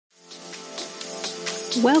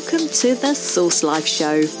Welcome to the SourceLife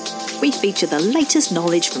Show. We feature the latest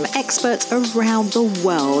knowledge from experts around the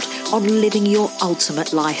world on living your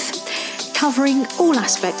ultimate life, covering all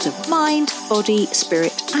aspects of mind, body,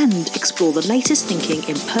 spirit, and explore the latest thinking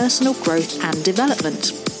in personal growth and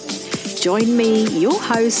development. Join me, your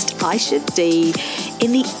host, Ayse D,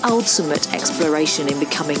 in the ultimate exploration in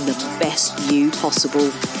becoming the best you possible.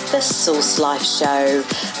 The SourceLife Show.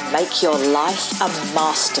 Make your life a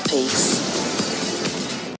masterpiece.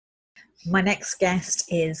 My next guest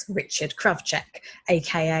is Richard Krawczyk,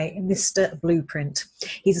 aka Mr. Blueprint.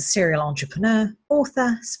 He's a serial entrepreneur,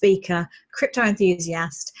 author, speaker, crypto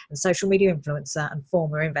enthusiast, and social media influencer and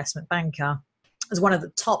former investment banker. As one of the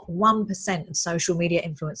top 1% of social media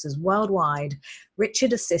influencers worldwide,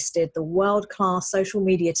 Richard assisted the world-class social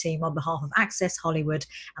media team on behalf of Access Hollywood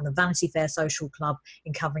and the Vanity Fair Social Club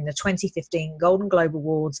in covering the 2015 Golden Globe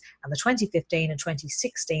Awards and the 2015 and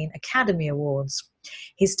 2016 Academy Awards.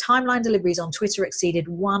 His timeline deliveries on Twitter exceeded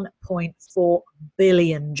 1.4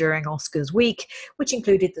 billion during Oscars week, which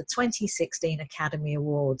included the 2016 Academy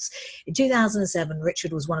Awards. In 2007,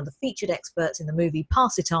 Richard was one of the featured experts in the movie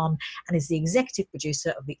Pass It On and is the executive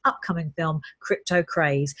producer of the upcoming film Crypto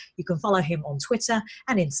Craze. You can follow him on Twitter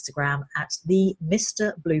and Instagram at the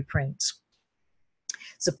Mr. Blueprint.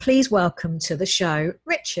 So please welcome to the show,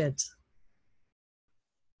 Richard.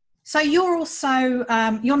 So you're also,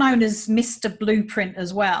 you're known as Mr. Blueprint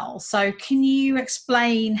as well. So can you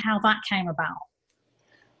explain how that came about?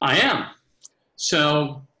 I am.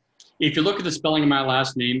 So if you look at the spelling of my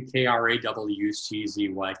last name,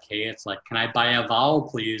 Krawczyk, it's like, can I buy a vowel,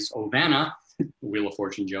 please? Ovana, Wheel of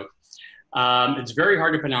Fortune joke. It's very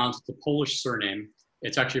hard to pronounce. It's a Polish surname.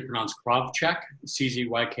 It's actually pronounced Krawczyk.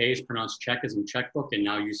 CZYK is pronounced Czech as in checkbook, and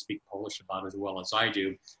now you speak Polish about as well as I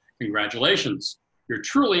do. Congratulations. You're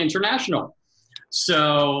truly international.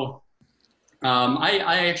 So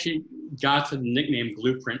I actually got the nickname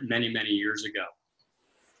Blueprint many, many years ago.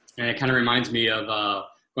 And it kind of reminds me of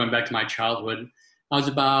going back to my childhood. I was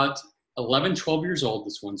about 11, 12 years old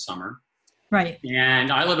this one summer. Right. And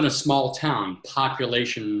I live in a small town,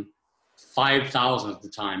 population 5,000 at the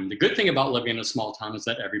time. The good thing about living in a small town is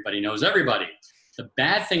that everybody knows everybody. The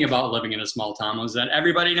bad thing about living in a small town is that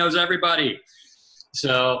everybody knows everybody.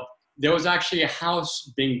 So there was actually a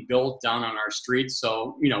house being built down on our street.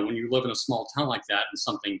 So, you know, when you live in a small town like that and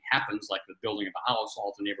something happens, like the building of a house,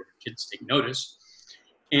 all the neighborhood kids take notice.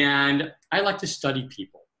 And I like to study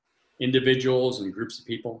people, individuals and groups of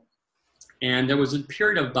people. And there was a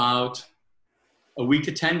period of about a week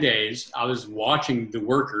to 10 days. I was watching the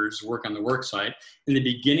workers work on the work site. In the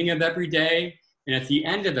beginning of every day and at the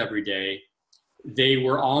end of every day, they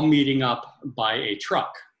were all meeting up by a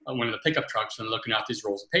truck, one of the pickup trucks, and looking at these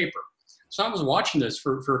rolls of paper. So I was watching this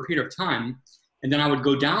for a period of time, and then I would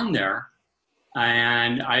go down there,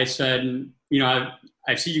 and I said, you know,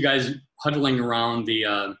 I see you guys huddling around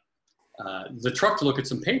the truck to look at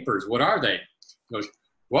some papers. What are they? He goes,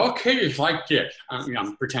 well, kid, it's like this. You know,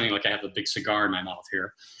 I'm pretending like I have a big cigar in my mouth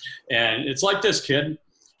here. And it's like this, kid.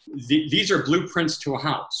 These are blueprints to a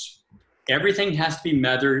house. Everything has to be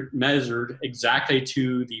measured exactly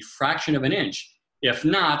to the fraction of an inch. If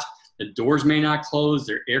not, the doors may not close,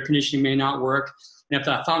 their air conditioning may not work. And if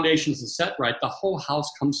that foundation isn't set right, the whole house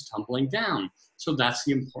comes tumbling down. So that's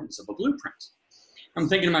the importance of a blueprint. I'm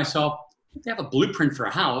thinking to myself, if they have a blueprint for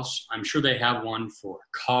a house, I'm sure they have one for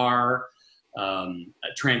a car, a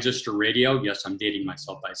transistor radio. Yes, I'm dating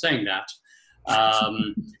myself by saying that.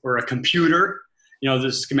 Or a computer, you know, the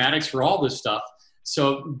schematics for all this stuff.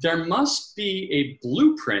 So there must be a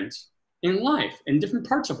blueprint in life, in different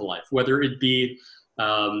parts of life, whether it be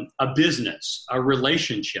a business, a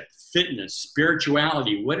relationship, fitness,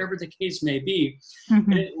 spirituality, whatever the case may be.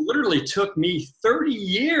 Mm-hmm. And it literally took me 30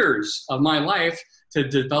 years of my life to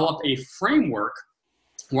develop a framework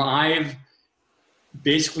where I've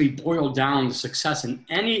basically boiled down the success in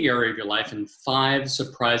any area of your life in 5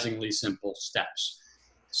 surprisingly simple steps.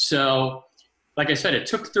 So, like I said, it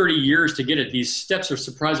took 30 years to get it. These steps are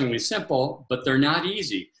surprisingly simple, but they're not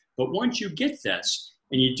easy. But once you get this,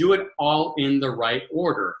 and you do it all in the right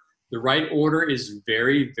order, the right order is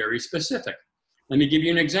very, very specific. Let me give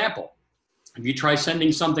you an example. If you try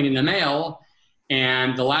sending something in the mail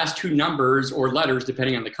and the last 2 numbers or letters,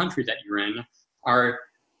 depending on the country that you're in, are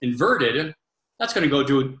inverted, that's going to go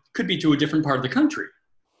to, could be to a different part of the country.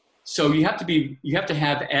 So you have to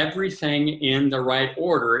have everything in the right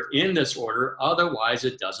order, in this order, otherwise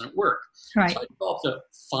it doesn't work. Right. So I developed a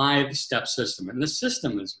 5-step system, and the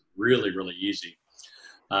system is really, really easy.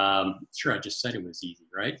 Sure, I just said it was easy,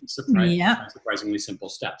 right? Surprisingly simple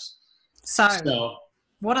steps. So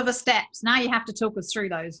what are the steps? Now you have to talk us through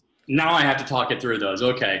those. Now I have to talk it through those.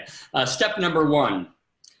 Okay. Step number 1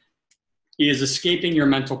 is escaping your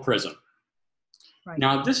mental prison. Right.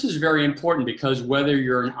 Now, this is very important because whether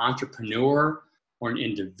you're an entrepreneur or an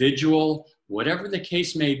individual, whatever the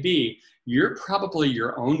case may be, you're probably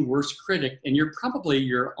your own worst critic and you're probably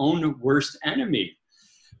your own worst enemy.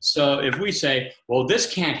 So if we say, well,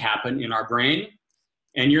 this can't happen in our brain,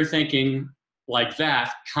 and you're thinking like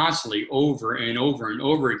that constantly over and over and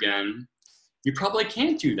over again, you probably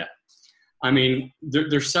can't do that. I mean,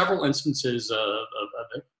 there's several instances of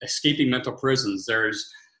escaping mental prisons.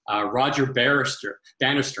 There's Roger Bannister,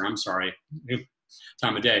 I'm sorry,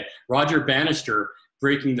 time of day. Roger Bannister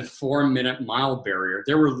breaking the 4-minute mile barrier.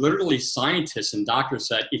 There were literally scientists and doctors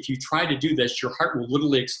said, if you try to do this, your heart will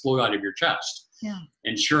literally explode out of your chest. Yeah.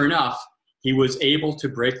 And sure enough, he was able to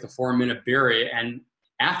break the 4-minute barrier. And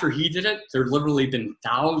after he did it, there literally been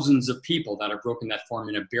thousands of people that have broken that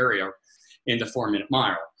 4-minute barrier in the 4-minute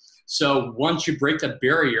mile. So once you break the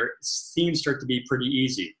barrier, things start to be pretty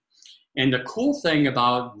easy. And the cool thing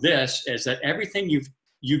about this is that everything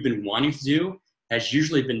you've been wanting to do has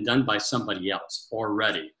usually been done by somebody else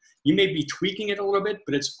already. You may be tweaking it a little bit,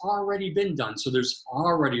 but it's already been done. So there's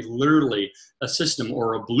already literally a system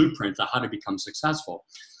or a blueprint on how to become successful.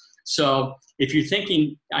 So if you're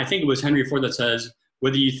thinking, I think it was Henry Ford that says,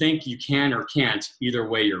 whether you think you can or can't, either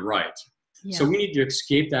way, you're right. Yeah. So we need to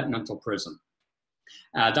escape that mental prison.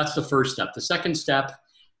 That's the first step. The second step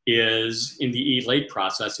is in the elate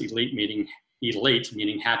process, elate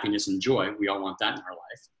meaning happiness and joy. We all want that in our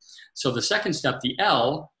life. So the second step, the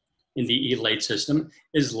L in the elate system,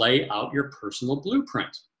 is lay out your personal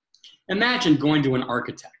blueprint. Imagine going to an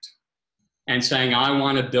architect and saying, I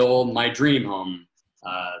want to build my dream home,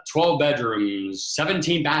 12 bedrooms,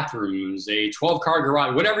 17 bathrooms, a 12-car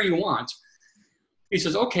garage, whatever you want. He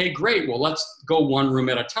says, okay, great. Well, let's go one room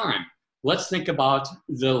at a time. Let's think about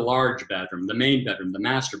the large bedroom, the main bedroom, the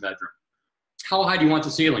master bedroom. How high do you want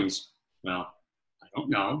the ceilings? Well, I don't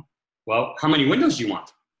know. Well, how many windows do you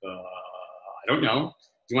want? I don't know.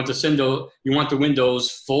 Do you want the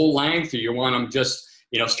windows full length, or you want them just,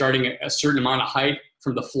 starting at a certain amount of height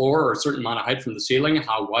from the floor or a certain amount of height from the ceiling?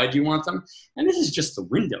 How wide do you want them? And this is just the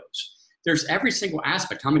windows. There's every single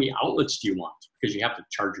aspect. How many outlets do you want? Because you have to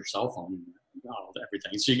charge your cell phone and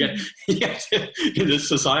everything. So you get in this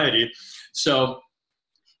society. So,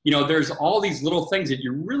 there's all these little things that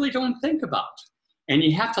you really don't think about. And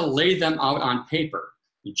you have to lay them out on paper.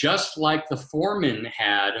 Just like the foreman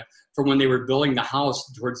had for when they were building the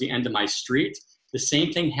house towards the end of my street, the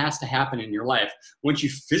same thing has to happen in your life. Once you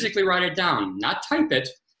physically write it down, not type it,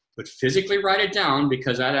 but physically write it down,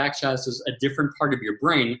 because that accesses a different part of your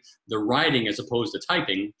brain, the writing as opposed to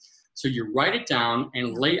typing. So you write it down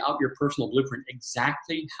and lay out your personal blueprint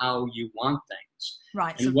exactly how you want things.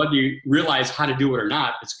 Right. And whether you realize how to do it or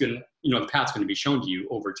not, it's going to, the path's going to be shown to you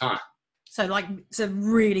over time. So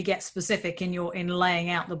really get specific in laying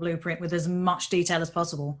out the blueprint with as much detail as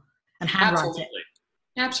possible and handwrite it.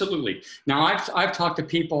 Absolutely. Now I've talked to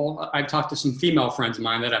people, I've talked to some female friends of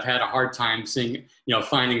mine that have had a hard time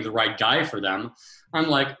finding the right guy for them. I'm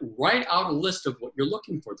like, write out a list of what you're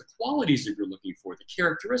looking for, the qualities that you're looking for, the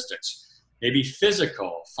characteristics, maybe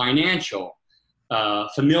physical, financial,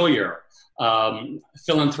 familiar,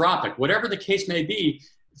 philanthropic, whatever the case may be.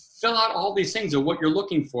 Fill out all these things of what you're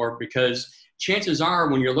looking for, because chances are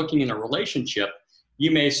when you're looking in a relationship,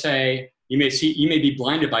 you may be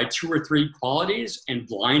blinded by 2 or 3 qualities and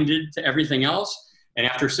blinded to everything else. And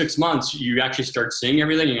after 6 months, you actually start seeing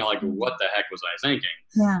everything and you're like, what the heck was I thinking?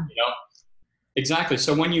 Yeah. Exactly.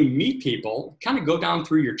 So when you meet people, kind of go down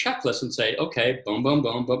through your checklist and say, okay, boom, boom,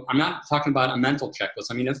 boom, boom. I'm not talking about a mental checklist.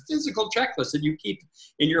 I mean, a physical checklist that you keep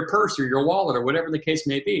in your purse or your wallet or whatever the case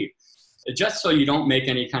may be. Just so you don't make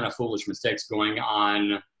any kind of foolish mistakes going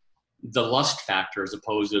on the lust factor as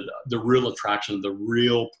opposed to the real attraction of the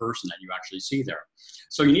real person that you actually see there.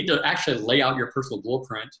 So you need to actually lay out your personal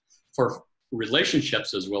blueprint for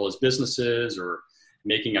relationships as well as businesses or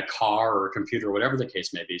making a car or a computer, or whatever the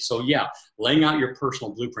case may be. So yeah, laying out your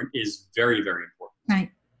personal blueprint is very, very important.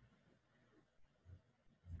 Right.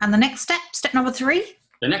 And the next step number 3?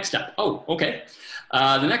 The next step. Oh, okay.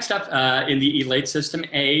 The next step in the elate system,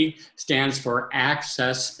 A, stands for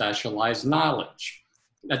access specialized knowledge.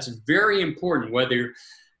 That's very important, whether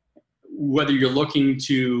you're looking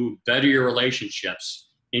to better your relationships,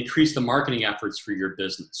 increase the marketing efforts for your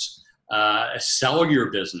business, sell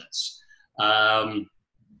your business.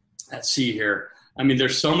 Let's see here. I mean,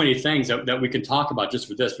 there's so many things that we can talk about just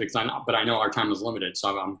with this, but I know our time is limited,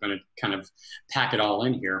 so I'm going to kind of pack it all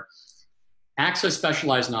in here. Access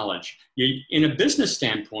specialized knowledge. In a business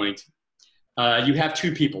standpoint, you have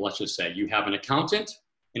 2 people, let's just say. You have an accountant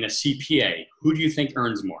and a CPA, who do you think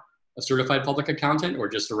earns more? A certified public accountant or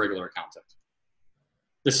just a regular accountant?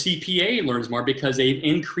 The CPA learns more because they've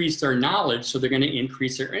increased their knowledge, so they're going to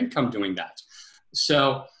increase their income doing that.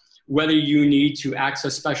 So whether you need to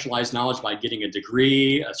access specialized knowledge by getting a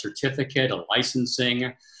degree, a certificate, a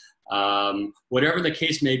licensing, whatever the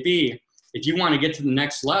case may be, if you want to get to the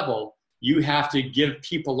next level, you have to give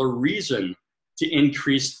people a reason to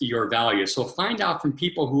increase your value. So find out from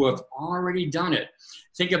people who have already done it.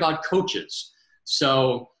 Think about coaches.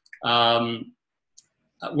 So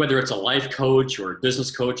whether it's a life coach or a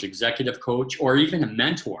business coach, executive coach, or even a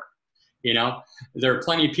mentor, you know, there are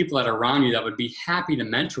plenty of people that are around you that would be happy to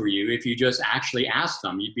mentor you if you just actually ask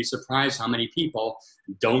them. You'd be surprised how many people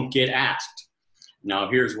don't get asked.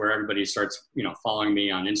 Now, here's where everybody starts, you know, following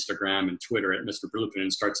me on Instagram and Twitter at Mr. Blueprint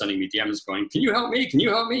and starts sending me DMs going, can you help me? Can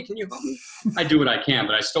you help me? Can you help me? I do what I can,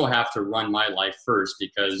 but I still have to run my life first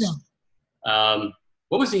because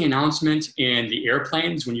what was the announcement in the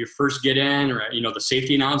airplanes when you first get in, or, you know, the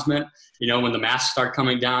safety announcement, you know, when the masks start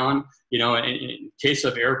coming down, you know, in case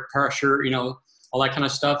of air pressure, you know, all that kind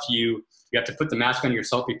of stuff, you have to put the mask on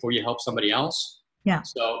yourself before you help somebody else. Yeah.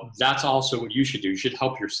 So that's also what you should do. You should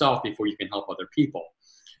help yourself before you can help other people,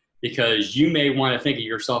 because you may want to think of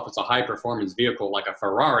yourself as a high performance vehicle like a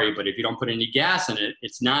Ferrari, but if you don't put any gas in it,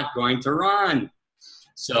 it's not going to run.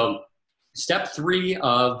 So step 3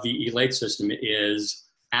 of the ELATE system is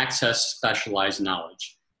access specialized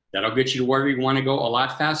knowledge. That'll get you to where you want to go a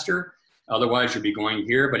lot faster. Otherwise, you'll be going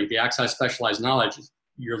here. But if you access specialized knowledge,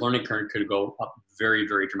 your learning curve could go up very,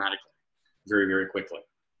 very dramatically, very, very quickly.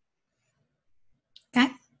 Okay,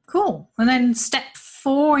 cool. And then step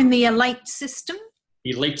 4 in the ELATE system?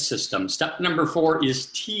 ELATE system. Step number 4 is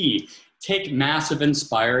T, take massive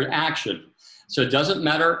inspired action. So it doesn't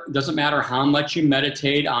matter how much you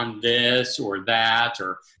meditate on this or that,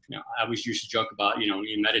 or, you know, I always used to joke about, you know,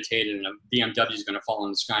 you meditate and a BMW is going to fall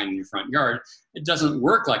in the sky in your front yard. It doesn't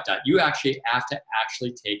work like that. You actually have to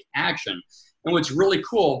actually take action. And what's really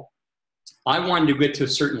cool, I wanted to get to a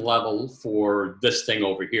certain level for this thing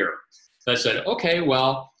over here. So I said, okay,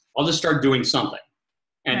 well, I'll just start doing something.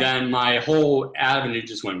 And then my whole avenue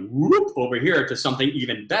just went whoop over here to something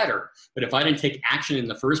even better. But if I didn't take action in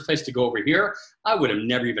the first place to go over here, I would have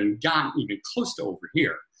never even gotten even close to over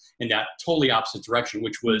here in that totally opposite direction,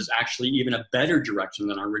 which was actually even a better direction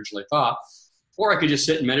than I originally thought. Or I could just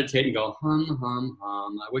sit and meditate and go, hum, hum,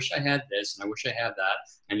 hum. I wish I had this and I wish I had that,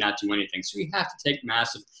 and not do anything. So you have to take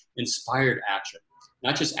massive inspired action.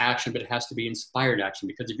 Not just action, but it has to be inspired action,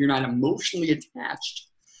 because if you're not emotionally attached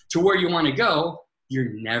to where you want to go,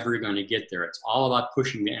 you're never going to get there. It's all about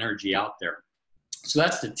pushing the energy out there. So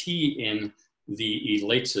that's the T in the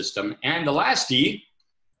ELATE system. And the last D,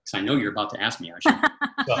 because I know you're about to ask me, Ayse.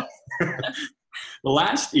 So, the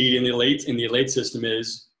last E in the ELATE system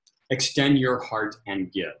is extend your heart and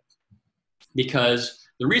give. Because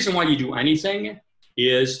the reason why you do anything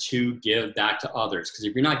is to give back to others. Because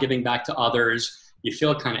if you're not giving back to others, you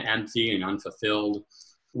feel kind of empty and unfulfilled.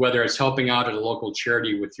 Whether it's helping out at a local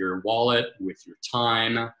charity with your wallet, with your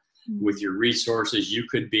time, with your resources. You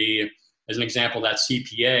could be, as an example, that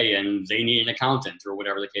CPA and they need an accountant or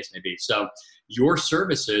whatever the case may be. So your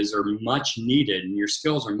services are much needed and your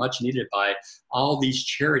skills are much needed by all these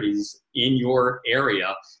charities in your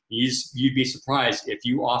area. You'd be surprised if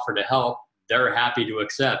you offer to help, they're happy to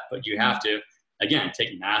accept, but you have to, again,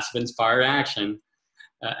 take massive inspired action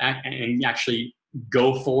and actually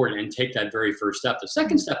go forward and take that very first step. The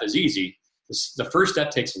second step is easy. The first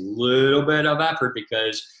step takes a little bit of effort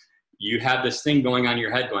because you have this thing going on in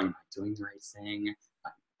your head going, am I doing the right thing?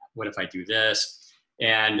 What if I do this?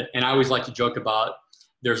 And I always like to joke about,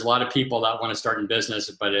 there's a lot of people that want to start in business,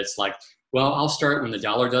 but it's like, well, I'll start when the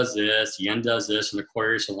dollar does this, yen does this, and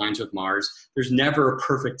Aquarius aligns with Mars. There's never a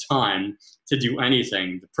perfect time to do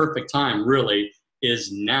anything. The perfect time really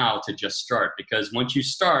is now to just start, because once you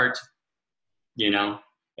start, you know,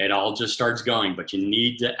 it all just starts going, but you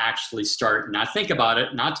need to actually start, not think about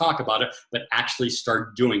it, not talk about it, but actually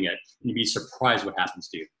start doing it, and you'd be surprised what happens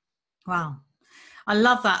to you. Wow. I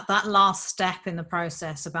love that last step in the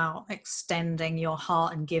process about extending your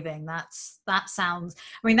heart and giving. That sounds,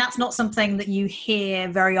 I mean, that's not something that you hear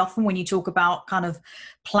very often when you talk about kind of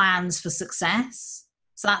plans for success.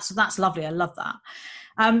 So that's lovely. I love that.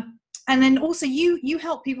 And then also you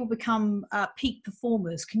help people become peak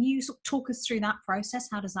performers. Can you sort of talk us through that process?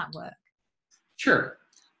 How does that work? Sure.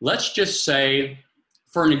 Let's just say,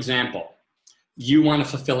 for an example, you want a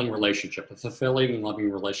fulfilling relationship, a fulfilling and loving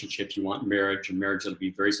relationship. You want marriage, a marriage that'll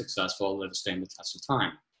be very successful, that'll stand the test of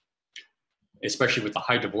time. Especially with the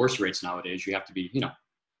high divorce rates nowadays, you have to be, you know,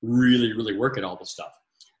 really, really work at all this stuff.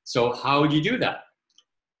 So how would you do that?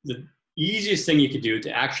 the easiest thing you could do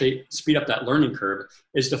to actually speed up that learning curve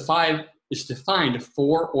is to find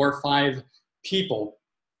 4 or 5 people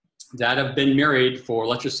that have been married for,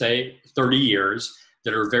 let's just say, 30 years,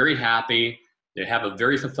 that are very happy, they have a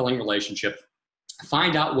very fulfilling relationship.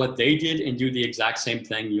 Find out what they did and do the exact same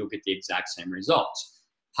thing. You'll get the exact same results.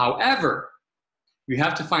 However, you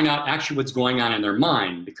have to find out actually what's going on in their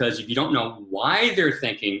mind, because if you don't know why they're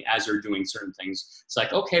thinking as they're doing certain things, it's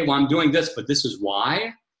like, okay, well, I'm doing this, but this is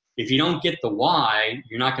why. If you don't get the why,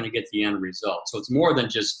 you're not going to get the end result. So it's more than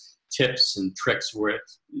just tips and tricks, where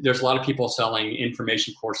there's a lot of people selling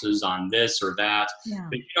information courses on this or that,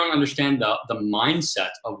 but you don't understand the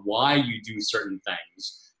mindset of why you do certain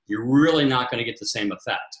things, you're really not going to get the same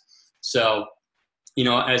effect. So,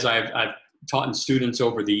 as I've taught in students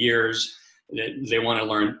over the years, they want to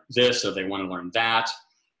learn this or they want to learn that.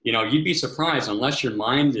 You'd be surprised, unless your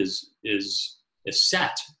mind is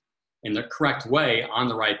set in the correct way, on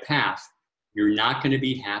the right path, you're not going to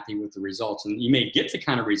be happy with the results. And you may get the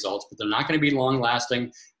kind of results, but they're not going to be long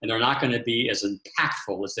lasting, and they're not going to be as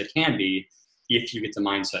impactful as they can be if you get the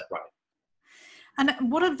mindset right. And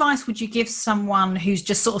what advice would you give someone who's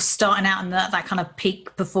just sort of starting out in that kind of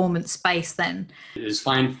peak performance space then? Is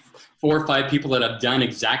find 4 or 5 people that have done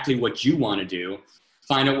exactly what you want to do,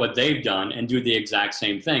 find out what they've done, and do the exact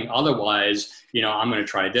same thing. Otherwise, I'm going to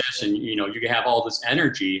try this, and you can have all this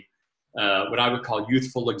energy, what I would call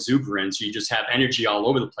youthful exuberance. You just have energy all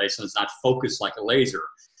over the place, and it's not focused like a laser.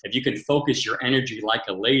 If you can focus your energy like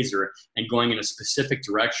a laser and going in a specific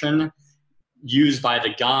direction, used by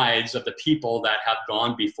the guides of the people that have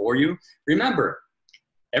gone before you. Remember,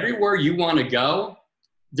 everywhere you want to go,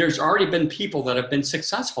 there's already been people that have been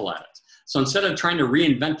successful at it. So instead of trying to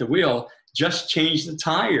reinvent the wheel, just change the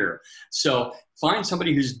tire. So find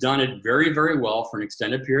somebody who's done it very, very well for an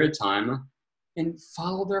extended period of time, and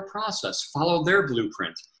follow their process, follow their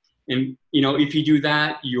blueprint. And, if you do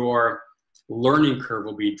that, your learning curve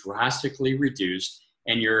will be drastically reduced,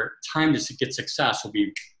 and your time to get success will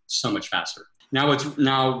be so much faster. Now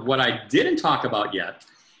what I didn't talk about yet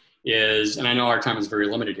is, and I know our time is very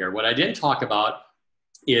limited here, what I didn't talk about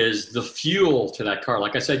is the fuel to that car.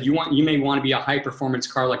 Like I said, you may want to be a high performance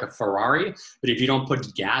car like a Ferrari, but if you don't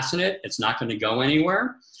put gas in it, it's not going to go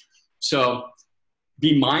anywhere. So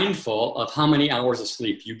be mindful of how many hours of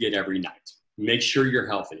sleep you get every night. Make sure you're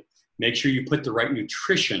healthy. Make sure you put the right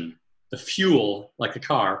nutrition, the fuel, like the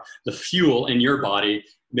car, the fuel in your body.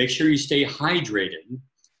 Make sure you stay hydrated.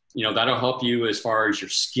 That'll help you as far as your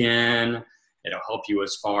skin. It'll help you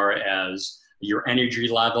as far as your energy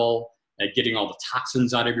level, getting all the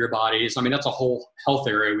toxins out of your body. So, that's a whole health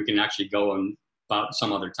area we can actually go on about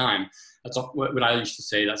some other time. That's what I used to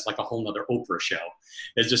say. That's like a whole nother Oprah show.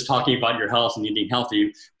 It's just talking about your health and eating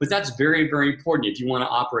healthy. But that's very, very important if you want to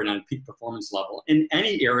operate on a peak performance level in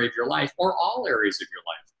any area of your life or all areas of your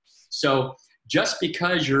life. So just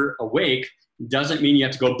because you're awake doesn't mean you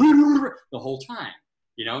have to go the whole time.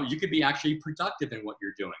 You could be actually productive in what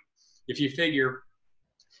you're doing. If you figure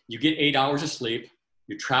you get 8 hours of sleep,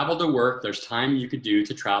 you travel to work, there's time you could do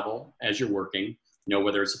to travel as you're working.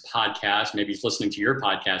 Whether it's a podcast, maybe it's listening to your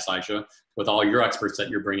podcast, Ayse, with all your experts that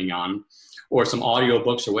you're bringing on, or some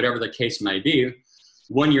audiobooks or whatever the case may be.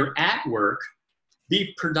 When you're at work,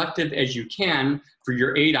 be productive as you can for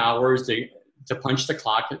your 8 hours to punch the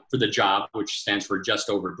clock for the job, which stands for just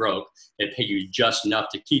over broke. They pay you just enough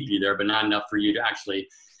to keep you there, but not enough for you to actually,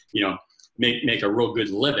 make a real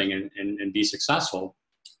good living and be successful.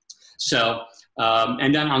 So,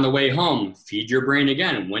 and then on the way home, feed your brain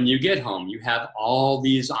again. When you get home, you have all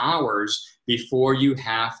these hours before you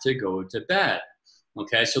have to go to bed.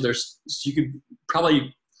 Okay, so you could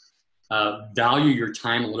probably value your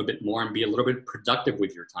time a little bit more and be a little bit productive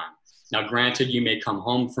with your time. Now, granted, you may come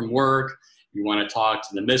home from work, you want to talk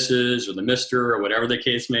to the missus or the mister or whatever the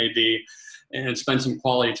case may be, and spend some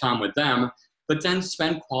quality time with them, but then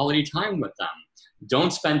spend quality time with them.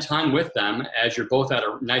 Don't spend time with them as you're both at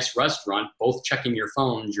a nice restaurant, both checking your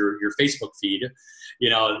phones, your Facebook feed.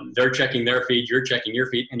 They're checking their feed, you're checking your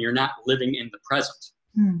feed, and you're not living in the present.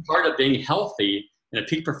 Part of being healthy and a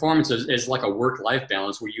peak performance is like a work-life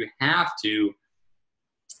balance, where you have to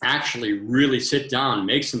actually really sit down,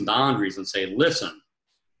 make some boundaries, and say, listen,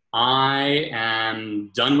 I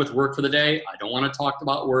am done with work for the day. I don't want to talk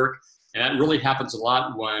about work. And that really happens a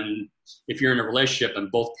lot if you're in a relationship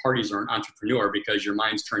and both parties are an entrepreneur, because your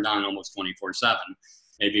mind's turned on almost 24/7.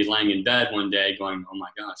 Maybe laying in bed one day going, oh my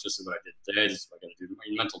gosh, this is what I did today. This is what I got to do.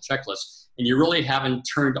 My mental checklist. And you really haven't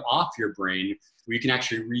turned off your brain where you can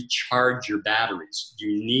actually recharge your batteries.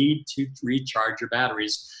 You need to recharge your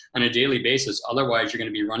batteries on a daily basis. Otherwise, you're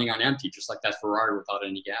going to be running on empty, just like that Ferrari without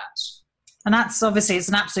any gas. And that's obviously, it's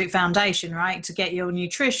an absolute foundation, right? To get your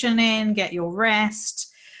nutrition in, get your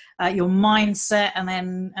rest, your mindset,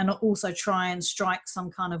 and also try and strike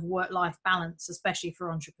some kind of work-life balance, especially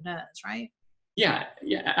for entrepreneurs, right? Yeah,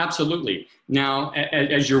 absolutely. Now,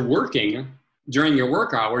 as you're working during your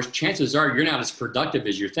work hours, chances are you're not as productive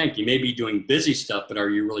as you think. You may be doing busy stuff, but are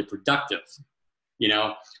you really productive? You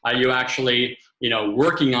know, are you actually,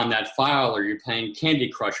 working on that file, or you're playing Candy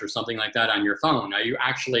Crush or something like that on your phone? Are you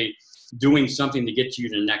actually doing something to get you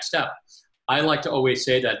to the next step? I like to always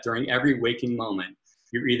say that during every waking moment,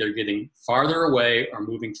 you're either getting farther away or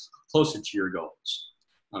moving closer to your goals.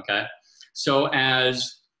 Okay. So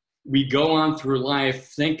as we go on through life,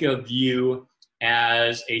 think of you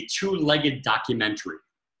as a two-legged documentary.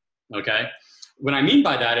 Okay. What I mean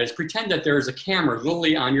by that is pretend that there's a camera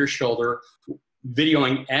literally on your shoulder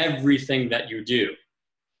videoing everything that you do.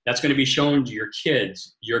 That's going to be shown to your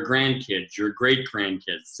kids, your grandkids, your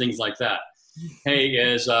great-grandkids, things like that. Hey,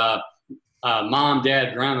 is mom,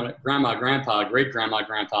 dad, grandma, grandpa, great-grandma,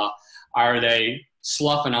 grandpa, are they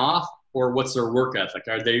sloughing off, or what's their work ethic?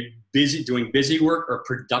 Are they doing busy work or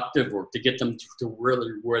productive work to get them to really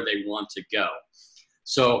where they want to go?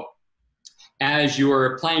 So as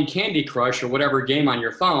you're playing Candy Crush or whatever game on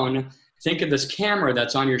your phone, think of this camera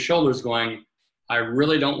that's on your shoulders going, I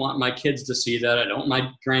really don't want my kids to see that. I don't want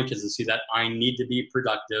my grandkids to see that. I need to be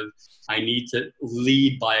productive. I need to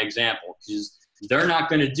lead by example, because they're not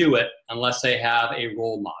going to do it unless they have a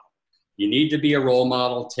role model. You need to be a role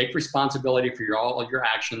model, take responsibility for all of your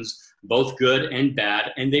actions, both good and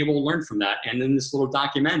bad, and they will learn from that. And in this little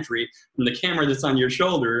documentary from the camera that's on your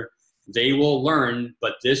shoulder, they will learn,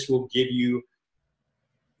 but this will give you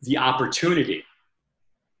the opportunity,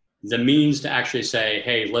 the means to actually say,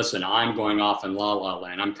 hey, listen, I'm going off in la la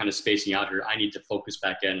land. I'm kind of spacing out here. I need to focus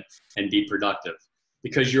back in and be productive,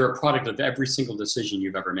 because you're a product of every single decision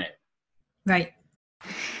you've ever made. Right.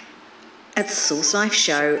 At SourceLife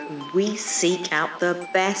Show, we seek out the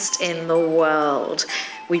best in the world.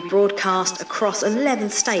 We broadcast across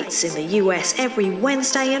 11 states in the US every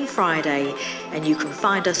Wednesday and Friday, and you can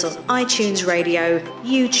find us on iTunes Radio,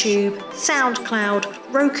 YouTube,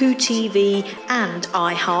 SoundCloud, Roku TV, and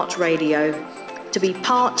iHeartRadio. To be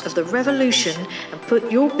part of the revolution and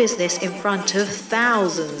put your business in front of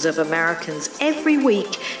thousands of Americans every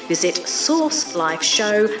week, visit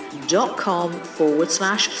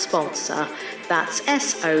sourcelifeshow.com/sponsor. That's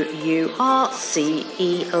SOURCE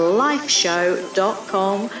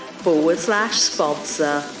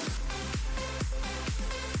lifeshow.com/sponsor.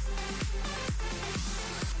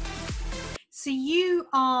 So you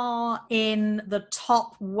are in the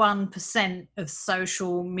top 1% of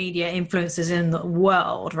social media influencers in the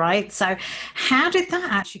world, right? So how did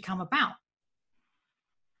that actually come about?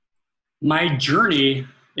 My journey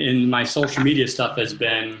in my social media stuff has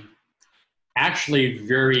been actually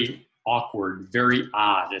very awkward, very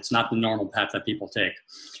odd. It's not the normal path that people take.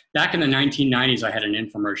 Back in the 1990s, I had an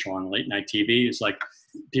infomercial on late night TV. It's like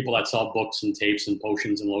people that sell books and tapes and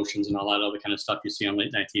potions and lotions and all that other kind of stuff you see on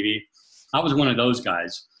late night TV. I was one of those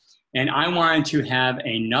guys, and I wanted to have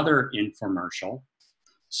another infomercial.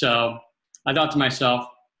 So I thought to myself,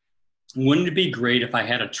 wouldn't it be great if I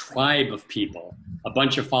had a tribe of people, a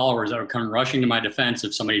bunch of followers that would come rushing to my defense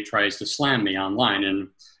if somebody tries to slam me online? And,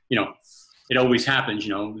 it always happens,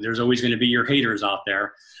 there's always going to be your haters out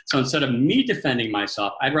there. So instead of me defending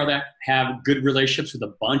myself, I'd rather have good relationships with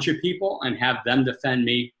a bunch of people and have them defend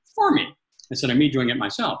me for me instead of me doing it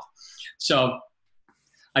myself. So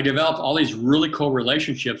I developed all these really cool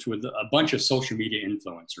relationships with a bunch of social media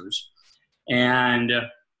influencers. And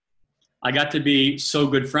I got to be so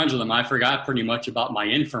good friends with them, I forgot pretty much about my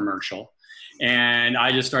infomercial. And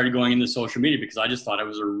I just started going into social media because I just thought it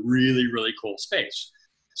was a really, really cool space.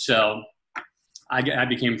 So I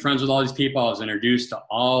became friends with all these people. I was introduced to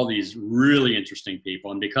all these really interesting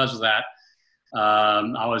people. And because of that,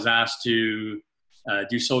 I was asked to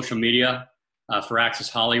do social media for Access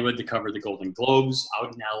Hollywood to cover the Golden Globes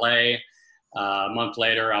out in LA. A month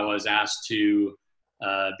later, I was asked to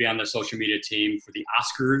be on the social media team for the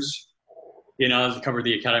Oscars, to cover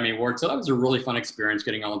the Academy Awards. So that was a really fun experience,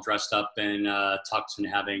 getting all dressed up in tux and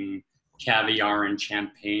having caviar and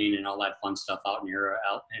champagne and all that fun stuff out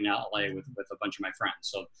in LA with a bunch of my friends.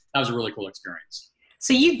 So that was a really cool experience.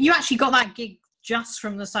 So you actually got that gig just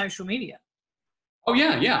from the social media? Oh,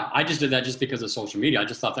 yeah. I just did that just because of social media. I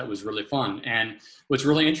just thought that was really fun. And what's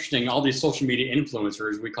really interesting, all these social media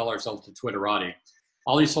influencers, we call ourselves the Twitterati.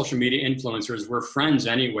 All these social media influencers, we're friends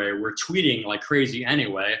anyway. We're tweeting like crazy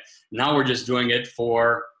anyway. Now we're just doing it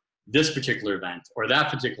for this particular event or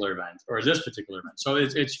that particular event or this particular event. So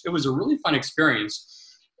it was a really fun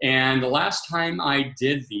experience. And the last time I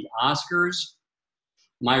did the Oscars,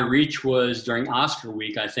 my reach was during Oscar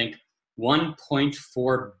week, I think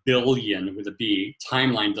 1.4 billion with a B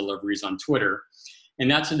timeline deliveries on Twitter. And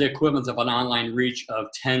that's the equivalent of an online reach of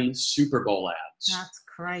 10 Super Bowl ads. That's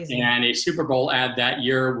crazy. And a Super Bowl ad that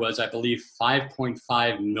year was, I believe,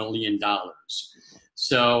 $5.5 million.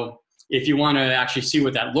 So if you want to actually see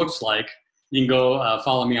what that looks like, you can go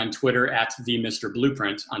follow me on Twitter at the Mr.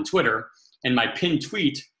 Blueprint on Twitter. And my pinned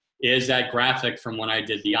tweet is that graphic from when I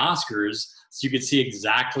did the Oscars. So you could see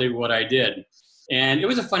exactly what I did. And it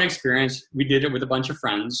was a fun experience. We did it with a bunch of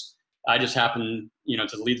friends. I just happened,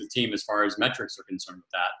 to lead the team as far as metrics are concerned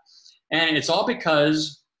with that. And it's all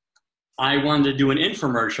because I wanted to do an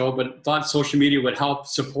infomercial, but thought social media would help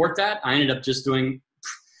support that. I ended up just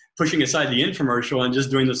pushing aside the infomercial and just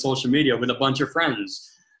doing the social media with a bunch of friends.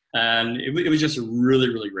 And it was just a really,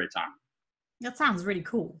 really great time. That sounds really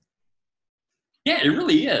cool. Yeah, it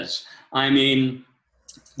really is. I mean,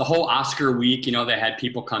 the whole Oscar week, they had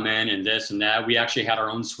people come in and this and that. We actually had our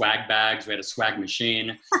own swag bags. We had a swag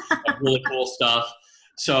machine, really cool stuff.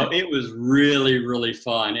 So it was really, really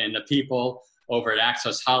fun. And the people over at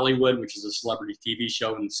Access Hollywood, which is a celebrity TV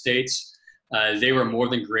show in the States, they were more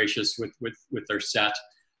than gracious with their set.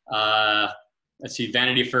 Let's see,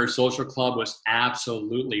 Vanity Fair Social Club was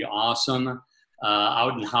absolutely awesome.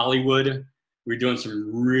 Out in Hollywood, we were doing some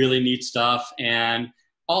really neat stuff. And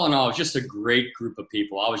all in all, it was just a great group of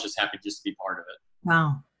people. I was just happy just to be part of it.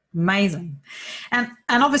 Wow, amazing. And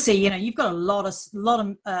obviously, you've got a lot of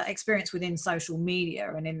experience within social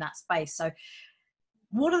media and in that space. So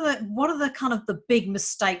what are the kind of the big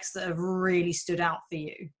mistakes that have really stood out for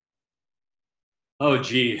you? Oh,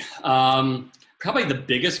 gee. Probably the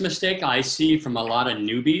biggest mistake I see from a lot of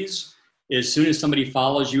newbies is as soon as somebody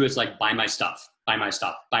follows you, it's like, buy my stuff, buy my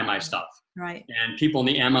stuff, buy my stuff. Right. And people in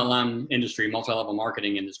the MLM industry, multi-level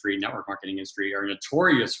marketing industry, network marketing industry are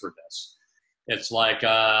notorious for this. It's like,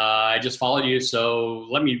 I just followed you, so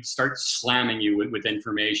let me start slamming you with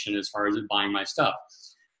information as far as buying my stuff.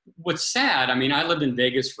 What's sad, I mean, I lived in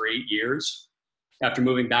Vegas for 8 years after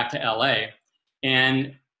moving back to LA,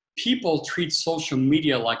 and people treat social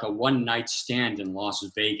media like a one-night stand in Las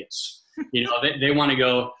Vegas. They want to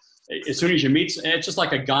go, as soon as you meet, it's just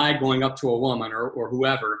like a guy going up to a woman or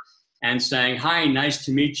whoever and saying, "Hi, nice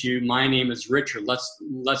to meet you. My name is Richard. Let's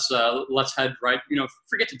head right.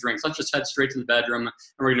 Forget the drinks. Let's just head straight to the bedroom, and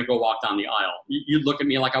we're gonna go walk down the aisle." You'd look at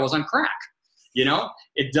me like I was on crack.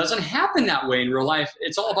 It doesn't happen that way in real life.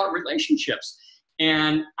 It's all about relationships,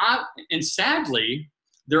 and sadly,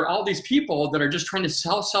 there are all these people that are just trying to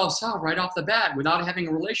sell right off the bat without having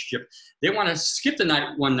a relationship. They want to skip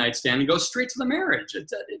the one night stand and go straight to the marriage.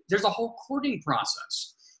 There's a whole courting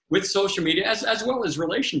process with social media as well as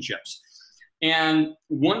relationships. And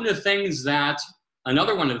another one of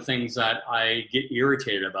the things that I get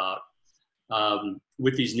irritated about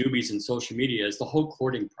with these newbies in social media is the whole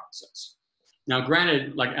courting process. Now,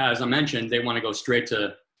 granted, like as I mentioned, they want to go straight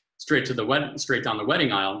down the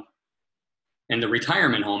wedding aisle and the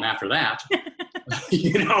retirement home after that.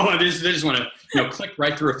 They just want to click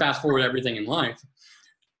right through or fast forward everything in life.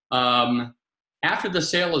 After the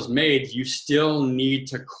sale is made, you still need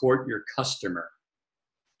to court your customer.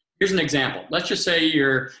 Here's an example. Let's just say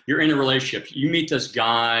you're in a relationship. You meet this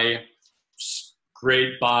guy,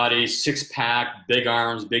 great body, six-pack, big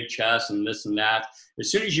arms, big chest, and this and that. As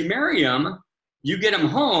soon as you marry him, you get him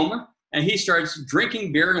home, and he starts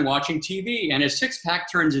drinking beer and watching TV, and his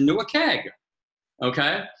six-pack turns into a keg.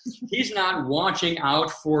 Okay? He's not watching out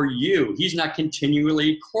for you. He's not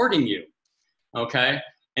continually courting you. Okay?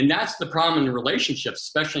 And that's the problem in relationships,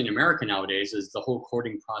 especially in America nowadays, is the whole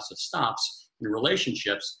courting process stops in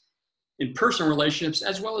relationships, in personal relationships,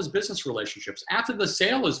 as well as business relationships. After the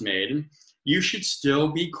sale is made, you should still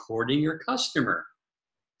be courting your customer.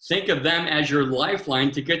 Think of them as your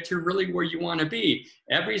lifeline to get to really where you want to be.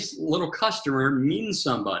 Every little customer means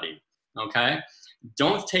somebody, okay?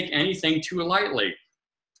 Don't take anything too lightly.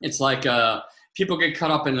 It's like people get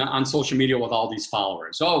caught up on social media with all these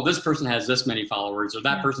followers. Oh, this person has this many followers, or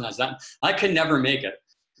that person has that. I could never make it.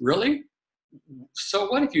 Really? So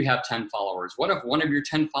what if you have 10 followers? What if one of your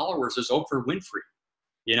 10 followers is Oprah Winfrey?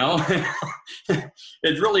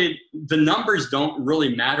 The numbers don't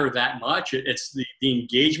really matter that much. It's the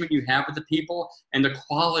engagement you have with the people and the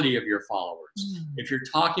quality of your followers. If you're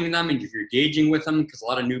talking to them and if you're engaging with them, because a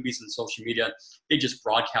lot of newbies in social media, they just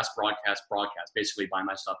broadcast, basically buy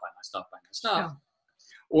my stuff. Yeah.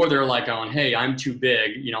 Or they're like going, hey, I'm too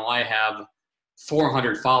big. I have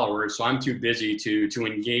 400 followers, so I'm too busy to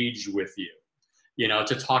engage with you,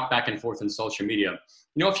 to talk back and forth in social media.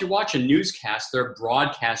 If you watch a newscast, they're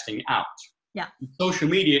broadcasting out. Yeah. Social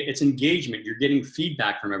media, it's engagement. You're getting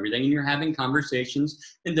feedback from everything, and you're having conversations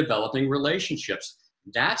and developing relationships.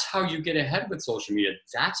 That's how you get ahead with social media.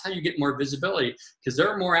 That's how you get more visibility, because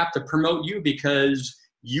they're more apt to promote you because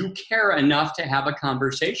you care enough to have a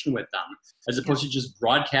conversation with them, as opposed to just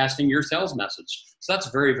broadcasting your sales message. So that's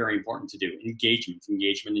very, very important to do. Engagement,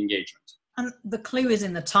 engagement, engagement. And the clue is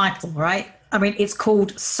in the title, right? I mean, it's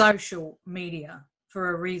called social media for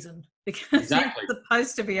a reason, because Exactly. It's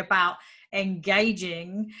supposed to be about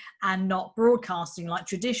engaging and not broadcasting like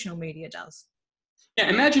traditional media does. Yeah,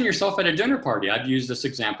 imagine yourself at a dinner party. I've used this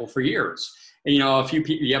example for years. And, you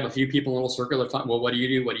have a few people in a little circle of time. Well, what do you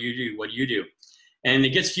do? What do you do? What do you do? And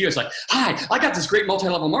it gets to you. It's like, hi, I got this great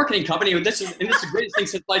multi-level marketing company, and this is the greatest thing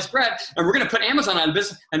since sliced bread, and we're going to put Amazon on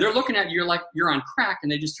business. And they're looking at you like you're on crack,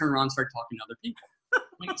 and they just turn around and start talking to other people.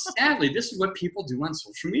 Like, sadly, this is what people do on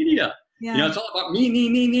social media. Yeah. It's all about me, me,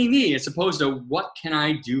 me, me, me, as opposed to what can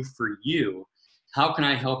I do for you? How can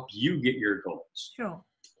I help you get your goals? Sure.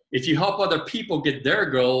 If you help other people get their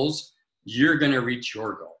goals, you're going to reach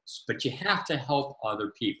your goals. But you have to help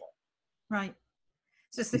other people. Right.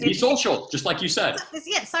 So Be social, just like you said.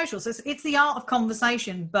 Yeah, social. So it's the art of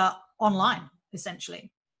conversation, but online,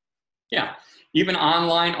 essentially. Yeah. Even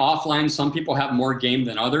online, offline, some people have more game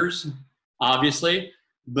than others, obviously.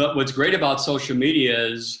 But what's great about social media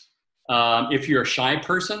is if you're a shy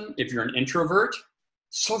person, if you're an introvert,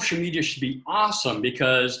 social media should be awesome,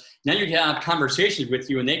 because now you can have conversations with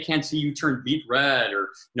you and they can't see you turn beet red, or,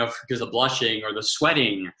 because of blushing or the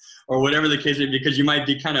sweating or whatever the case is, because you might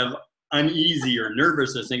be kind of uneasy or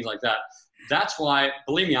nervous or things like that. That's why,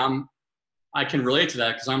 believe me, I can relate to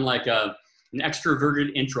that, because I'm like an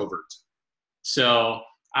extroverted introvert. So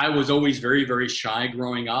I was always very, very shy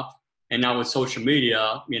growing up. And now with social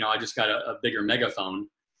media, I just got a bigger megaphone,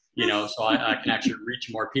 so I can actually reach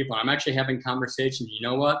more people. And I'm actually having conversations. You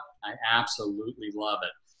know what? I absolutely love it.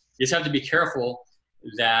 You just have to be careful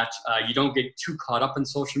that you don't get too caught up in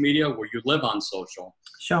social media where you live on social.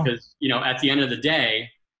 Sure. Because, at the end of the day,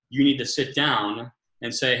 you need to sit down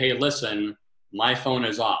and say, hey, listen, my phone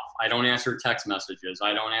is off. I don't answer text messages.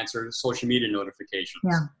 I don't answer social media notifications.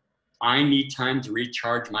 Yeah. I need time to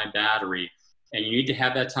recharge my battery. And you need to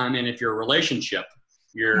have that time. And if you're a relationship,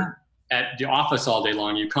 you're at the office all day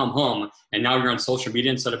long, you come home, and now you're on social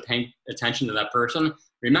media instead of paying attention to that person.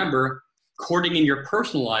 Remember, courting in your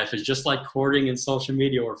personal life is just like courting in social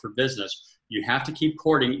media or for business. You have to keep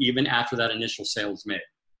courting even after that initial sale is made.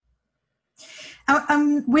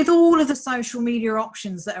 With all of the social media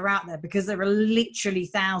options that are out there, because there are literally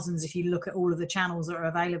thousands if you look at all of the channels that are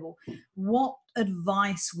available, what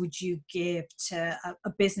advice would you give to a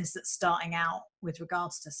business that's starting out with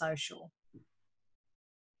regards to social?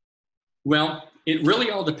 Well, it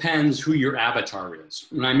really all depends who your avatar is.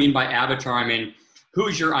 When I mean by avatar, I mean,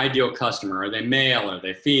 who's your ideal customer? Are they male? Are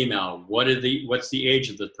they female? What's the age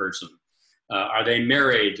of the person? Are they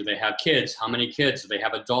married? Do they have kids? How many kids? Do they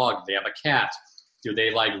have a dog? Do they have a cat? Do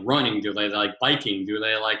they like running? Do they like biking? Do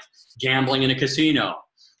they like gambling in a casino?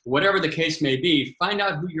 Whatever the case may be, find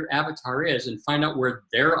out who your avatar is and find out where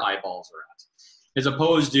their eyeballs are at. As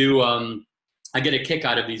opposed to, I get a kick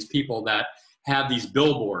out of these people that have these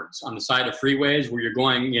billboards on the side of freeways where you're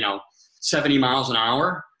going, 70 miles an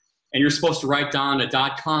hour, and you're supposed to write down a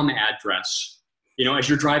 .com address, as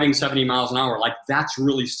you're driving 70 miles an hour. Like, that's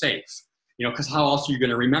really safe, because how else are you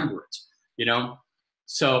going to remember it,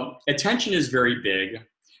 So attention is very big,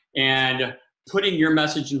 and putting your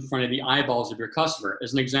message in front of the eyeballs of your customer.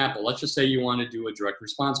 As an example, let's just say you want to do a direct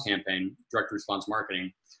response campaign, direct response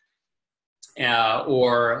marketing,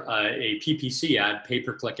 or a PPC ad,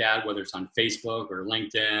 pay-per-click ad, whether it's on Facebook or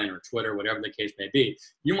LinkedIn or Twitter, whatever the case may be.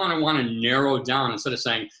 You want to narrow down, instead of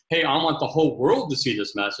saying, hey, I want the whole world to see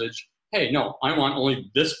this message. Hey, no, I want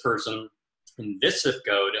only this person in this zip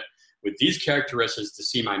code with these characteristics to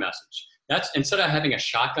see my message. That's, instead of having a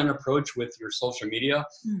shotgun approach with your social media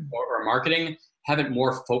or marketing, have it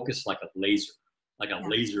more focused like a laser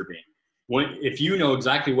beam. If you know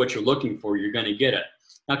exactly what you're looking for, you're going to get it.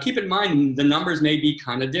 Now, keep in mind, the numbers may be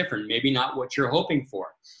kind of different, maybe not what you're hoping for.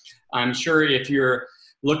 I'm sure if you're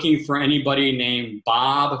looking for anybody named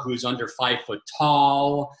Bob, who's under 5 foot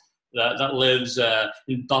tall, that lives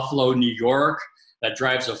in Buffalo, New York, that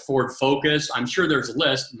drives a Ford Focus, I'm sure there's a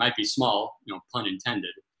list. It might be small, pun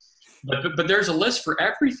intended. But there's a list for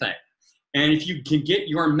everything. And if you can get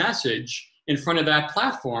your message in front of that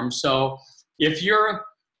platform, so if you're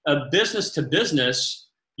a business to business,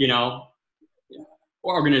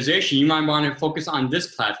 organization, you might want to focus on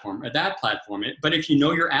this platform or that platform. But if you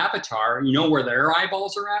know your avatar, you know where their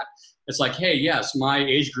eyeballs are at, it's like, hey, yes, my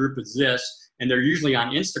age group is this, and they're usually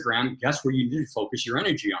on Instagram. Guess where you need to focus your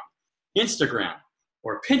energy on? Instagram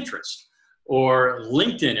or Pinterest or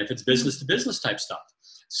LinkedIn if it's business to business type stuff.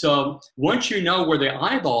 So once you know where the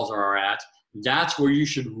eyeballs are at, that's where you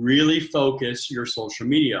should really focus your social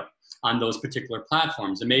media on those particular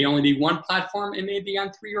platforms. It may only be one platform. It may be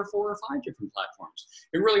on 3 or 4 or 5 different platforms.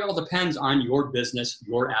 It really all depends on your business,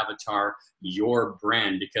 your avatar, your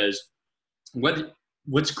brand, because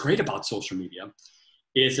what's great about social media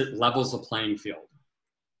is it levels the playing field.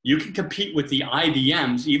 You can compete with the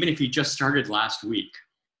IBMs even if you just started last week.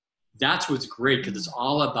 That's what's great, because it's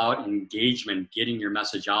all about engagement, getting your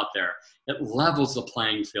message out there. It levels the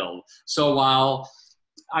playing field. So while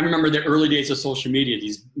I remember the early days of social media,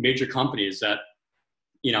 these major companies that,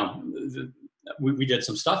 you know, we did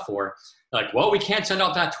some stuff for, like, well, we can't send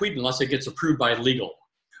out that tweet unless it gets approved by legal.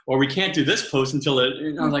 Or we can't do this post until it,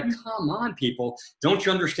 and I'm like, come on, people. Don't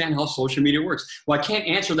you understand how social media works? Well, I can't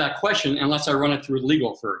answer that question unless I run it through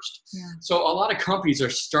legal first. Yeah. So a lot of companies are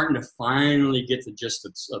starting to finally get the gist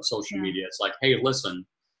of social media. It's like, hey, listen,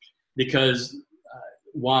 because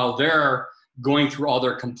while they're going through all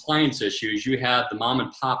their compliance issues, you have the mom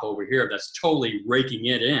and pop over here that's totally raking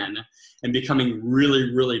it in and becoming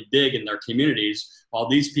really, really big in their communities, while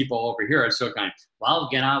these people over here are so kind of, well,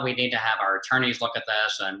 you know, we need to have our attorneys look at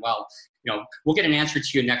this, and, well, you know, we'll get an answer to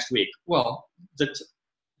you next week. Well,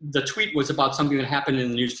 the tweet was about something that happened in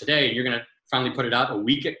the news today, and you're going to finally put it out a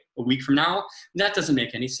week from now? That doesn't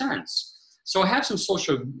make any sense. So have some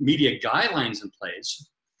social media guidelines in place,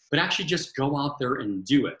 but actually just go out there and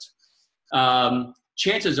do it.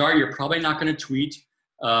 Chances are you're probably not going to tweet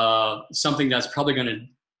something that's probably going to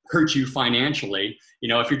hurt you financially. You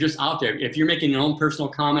know, if you're just out there, if you're making your own personal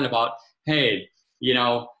comment about, hey, you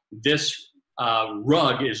know, this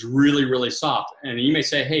rug is really, really soft. And you may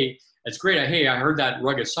say, hey, it's great. Hey, I heard that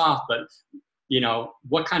rug is soft, but, you know,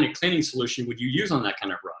 what kind of cleaning solution would you use on that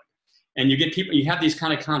kind of rug? And you get people, you have these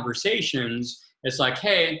kind of conversations. It's like,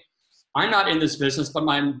 hey, I'm not in this business, but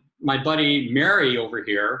my buddy Mary over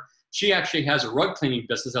here, she actually has a rug cleaning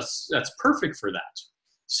business that's perfect for that.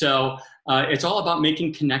 So it's all about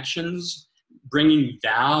making connections, bringing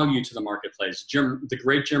value to the marketplace. The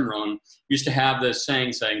great Jim Rohn used to have this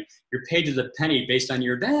saying, you're paid to the penny based on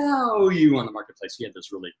your value on the marketplace. He had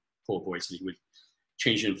this really cool voice, and he would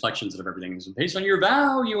change the inflections of everything. It's based on your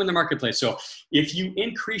value in the marketplace. So if you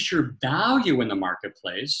increase your value in the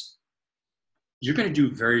marketplace, you're going to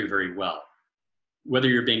do very, very well. Whether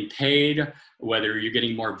you're being paid, whether you're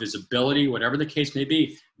getting more visibility, whatever the case may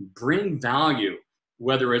be, bring value,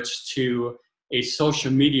 whether it's to a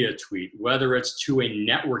social media tweet, whether it's to a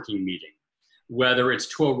networking meeting, whether it's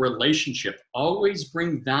to a relationship. Always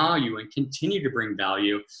bring value and continue to bring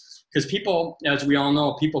value, because people, as we all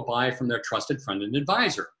know, people buy from their trusted friend and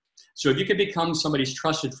advisor. So if you can become somebody's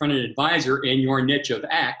trusted friend and advisor in your niche of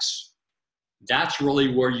X, that's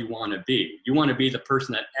really where you want to be. You want to be the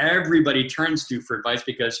person that everybody turns to for advice,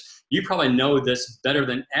 because you probably know this better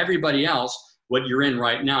than everybody else, what you're in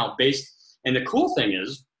right now. And the cool thing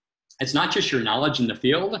is, it's not just your knowledge in the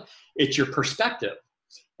field, it's your perspective.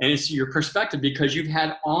 And it's your perspective because you've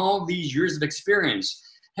had all these years of experience.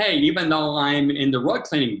 Hey, even though I'm in the rug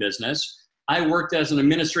cleaning business, I worked as an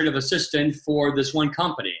administrative assistant for this one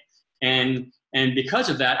company. And because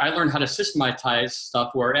of that, I learned how to systematize stuff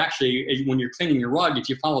where actually when you're cleaning your rug, if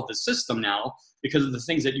you follow the system now, because of the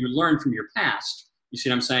things that you learned from your past, you see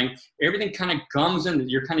what I'm saying? Everything kind of comes in,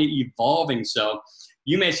 you're kind of evolving. So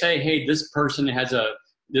you may say, hey, this person has a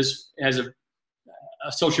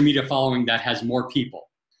social media following that has more people,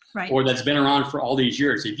 right, or that's been around for all these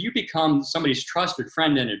years. If you become somebody's trusted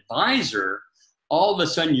friend and advisor, all of a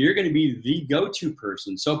sudden you're going to be the go-to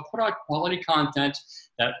person. So put out quality content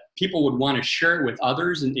that people would want to share with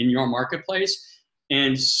others in your marketplace.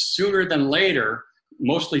 And sooner than later,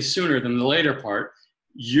 mostly sooner than the later part,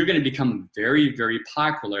 you're going to become very, very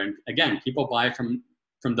popular. And again, people buy from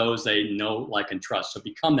those they know, like, and trust. So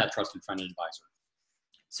become that trusted friend and advisor.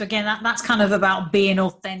 So again, that's kind of about being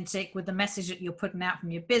authentic with the message that you're putting out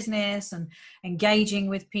from your business and engaging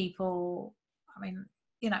with people. I mean,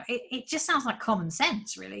 you know, it just sounds like common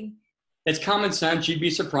sense, really. It's common sense. You'd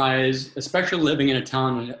be surprised, especially living in a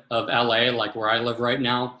town of LA, like where I live right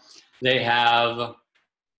now. They have,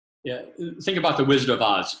 think about the Wizard of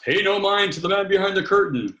Oz. Pay no mind to the man behind the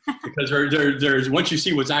curtain. Because there's once you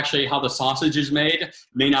see what's actually how the sausage is made, it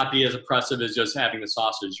may not be as impressive as just having the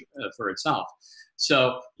sausage for itself.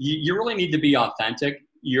 So you really need to be authentic.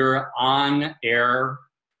 Your on-air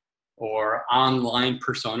or online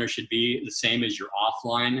persona should be the same as your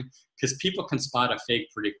offline, because people can spot a fake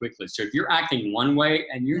pretty quickly. So if you're acting one way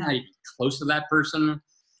and you're not even close to that person,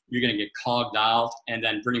 you're going to get clogged out, and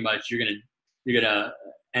then pretty much you're going to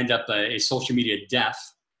end up a social media death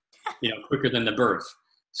quicker than the birth.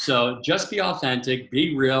 So just be authentic,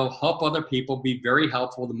 be real, help other people, be very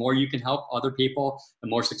helpful. The more you can help other people, the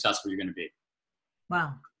more successful you're going to be.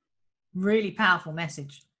 Wow. Really powerful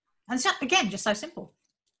message. And it's, again, just so simple.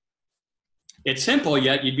 It's simple,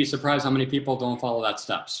 yet you'd be surprised how many people don't follow that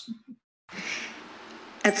steps.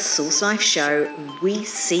 At SourceLife Show, we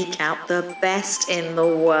seek out the best in the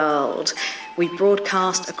world. We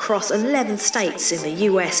broadcast across 11 states in the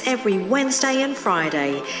US every Wednesday and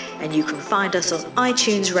Friday, and you can find us on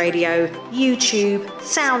iTunes Radio, YouTube,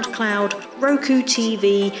 SoundCloud, Roku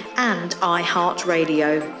TV, and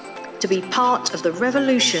iHeartRadio. To be part of the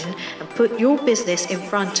revolution and put your business in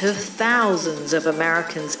front of thousands of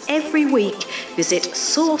Americans every week, visit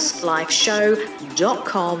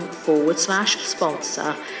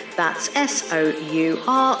sourcelifeshow.com/sponsor. That's SOURCE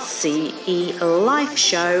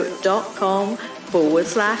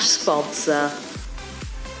lifeshow.com/sponsor.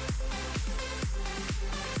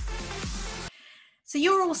 So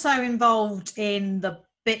you're also involved in the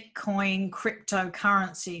Bitcoin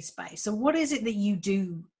cryptocurrency space. So what is it that you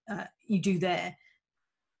do there?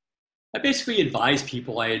 I basically advise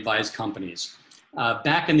people. I advise companies.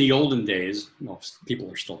 Back in the olden days, most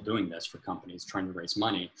people are still doing this for companies trying to raise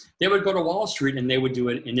money. They would go to Wall Street and they would do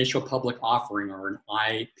an initial public offering or an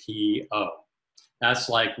IPO. That's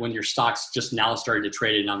like when your stocks just now started to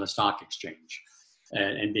trade on the stock exchange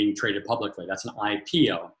and being traded publicly. That's an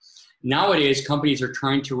IPO. Nowadays, companies are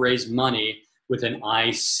trying to raise money with an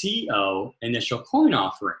ICO, initial coin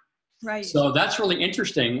offering. Right. So that's really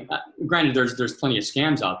interesting. Granted, there's plenty of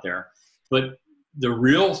scams out there, but the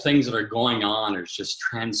real things that are going on are just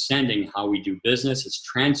transcending how we do business. It's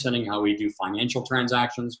transcending how we do financial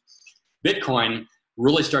transactions. Bitcoin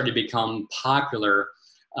really started to become popular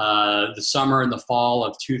the summer and the fall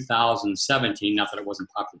of 2017. Not that it wasn't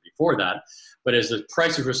popular before that, but as the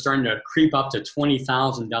prices were starting to creep up to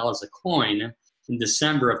 $20,000 a coin in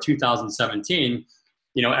December of 2017,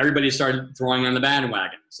 everybody started throwing on the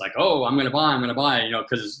bandwagon. It's like, oh, I'm going to buy,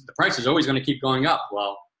 because the price is always going to keep going up.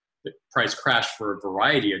 Well, the price crashed for a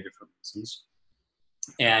variety of different reasons.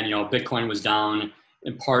 And, Bitcoin was down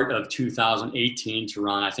in part of 2018 to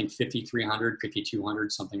around, I think, 5,300,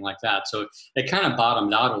 5,200, something like that. So it kind of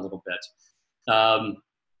bottomed out a little bit.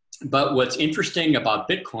 But what's interesting about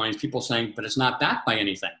Bitcoin is people saying, but it's not backed by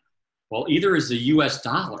anything. Well, either is the US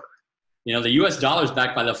dollar. The US dollar is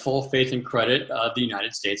backed by the full faith and credit of the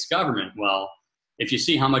United States government. Well, if you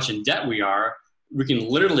see how much in debt we are, we can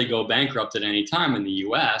literally go bankrupt at any time in the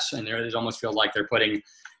US, and it almost feels like they're putting,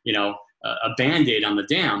 a Band-Aid on the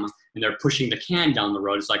dam, and they're pushing the can down the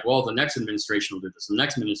road. It's like, well, the next administration will do this, the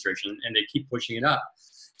next administration, and they keep pushing it up.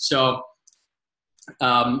 So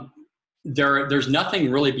there's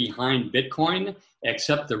nothing really behind Bitcoin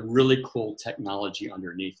except the really cool technology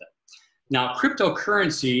underneath it. Now,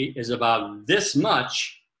 cryptocurrency is about this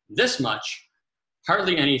much,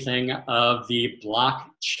 hardly anything of the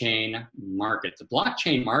blockchain market. The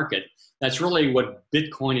blockchain market, that's really what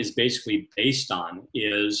Bitcoin is basically based on,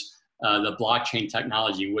 is the blockchain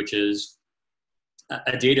technology, which is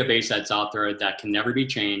a database that's out there that can never be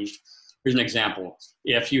changed. Here's an example.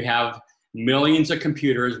 If you have millions of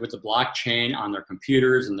computers with the blockchain on their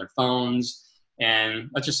computers and their phones, and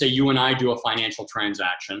let's just say you and I do a financial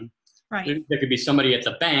transaction, right? There could be somebody at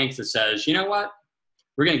the bank that says, you know what,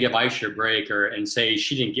 we're going to give Ayse a break, and say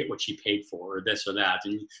she didn't get what she paid for, or this or that.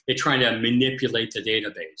 And they're trying to manipulate the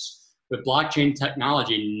database. With blockchain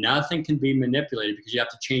technology, nothing can be manipulated because you have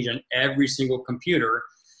to change on every single computer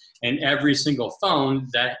and every single phone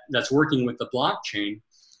that's working with the blockchain.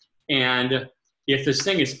 And if this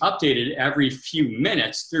thing is updated every few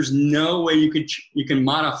minutes, there's no way you can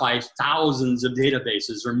modify thousands of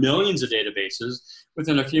databases or millions of databases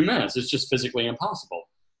within a few minutes. It's just physically impossible.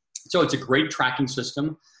 So it's a great tracking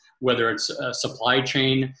system, whether it's supply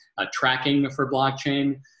chain tracking for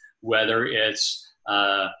blockchain, whether it's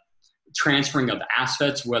transferring of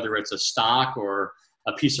assets, whether it's a stock or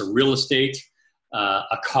a piece of real estate,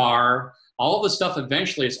 a car, all the stuff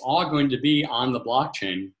eventually is all going to be on the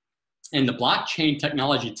blockchain. And the blockchain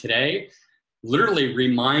technology today literally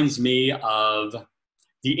reminds me of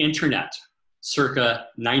the internet circa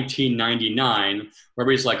 1999, where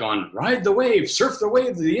everybody's like on ride the wave, surf the wave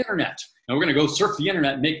of the internet. And we're going to go surf the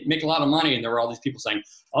internet, make a lot of money. And there were all these people saying,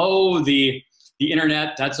 oh, the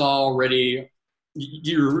internet, that's already,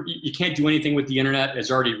 you can't do anything with the internet.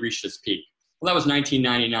 It's already reached its peak. Well, that was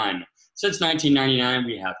 1999. Since 1999,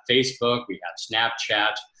 we have Facebook, we have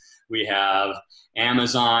Snapchat, we have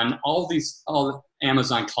Amazon, all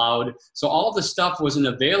Amazon Cloud. So all this stuff wasn't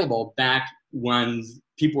available back when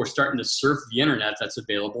people were starting to surf the internet that's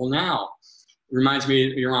available now. reminds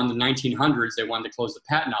me around the 1900s, they wanted to close the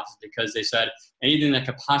patent office because they said anything that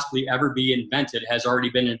could possibly ever be invented has already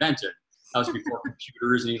been invented. That was before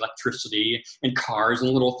computers and electricity and cars and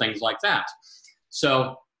little things like that.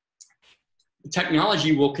 So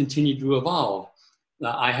technology will continue to evolve.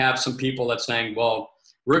 I have some people that's saying, well,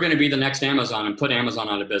 we're going to be the next Amazon and put Amazon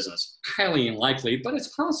out of business. Highly unlikely, but it's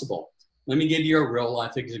possible. Let me give you a real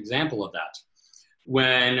life example of that.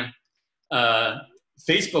 When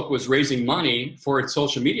Facebook was raising money for its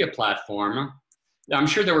social media platform, I'm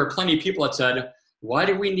sure there were plenty of people that said, why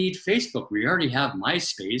do we need Facebook? We already have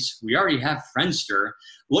MySpace. We already have Friendster.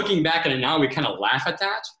 Looking back at it now, we kind of laugh at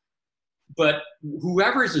that. But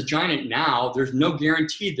whoever is a giant now, there's no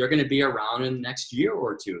guarantee they're going to be around in the next year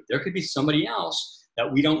or two. There could be somebody else that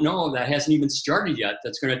we don't know that hasn't even started yet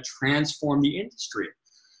that's going to transform the industry.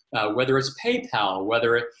 Whether it's PayPal,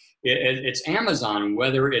 whether it's Amazon,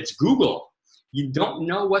 whether it's Google. You don't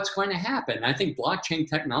know what's going to happen. I think blockchain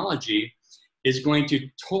technology is going to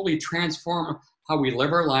totally transform how we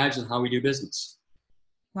live our lives and how we do business.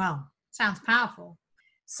 Wow, sounds powerful.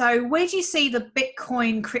 So where do you see the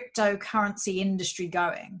Bitcoin cryptocurrency industry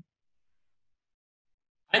going?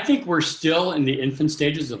 I think we're still in the infant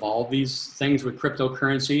stages of all these things with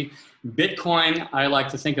cryptocurrency. Bitcoin, I like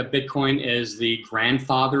to think of Bitcoin as the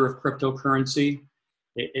grandfather of cryptocurrency.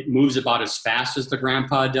 It moves about as fast as the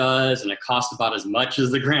grandpa does, and it costs about as much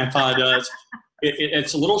as the grandpa does.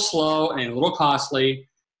 It's a little slow and a little costly,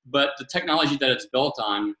 but the technology that it's built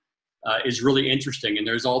on is really interesting. And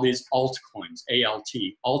there's all these altcoins,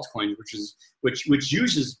 A-L-T, altcoins, which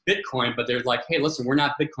uses Bitcoin, but they're like, hey, listen, we're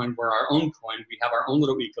not Bitcoin, we're our own coin. We have our own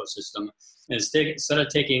little ecosystem. And instead of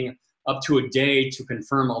taking up to a day to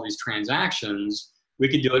confirm all these transactions, we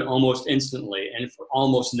could do it almost instantly and for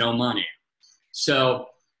almost no money. So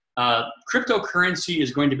cryptocurrency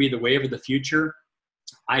is going to be the wave of the future.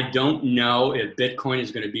 I don't know if Bitcoin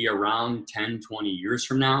is going to be around 10, 20 years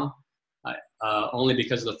from now, only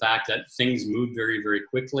because of the fact that things move very, very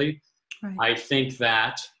quickly. Right. I think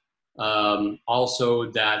that also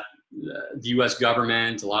that the U.S.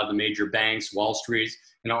 government, a lot of the major banks, Wall Street,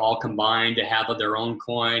 all combine to have their own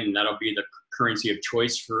coin, and that'll be the currency of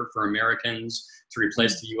choice for Americans to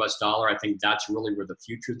replace the US dollar. I think that's really where the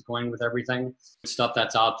future is going with everything. Stuff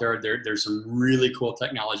that's out there, there's some really cool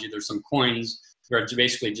technology. There's some coins that are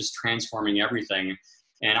basically just transforming everything.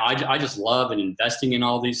 And I just love and investing in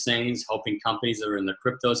all these things, helping companies that are in the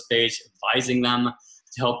crypto space, advising them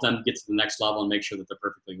to help them get to the next level and make sure that they're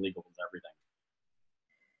perfectly legal with everything.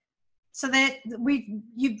 So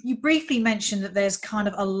you briefly mentioned that there's kind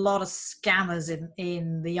of a lot of scammers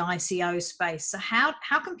in the ICO space. So how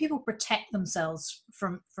can people protect themselves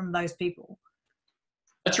from those people?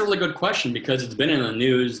 That's a really good question, because it's been in the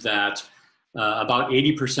news that about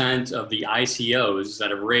 80% of the ICOs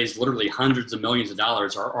that have raised literally hundreds of millions of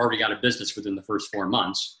dollars are already out of business within the first 4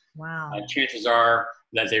 months. Wow. Chances are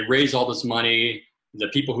that they raise all this money, the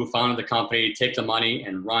people who founded the company take the money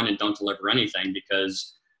and run and don't deliver anything,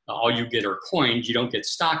 because all you get are coins. You don't get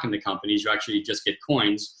stock in the companies. You actually just get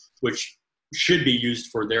coins, which should be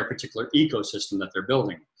used for their particular ecosystem that they're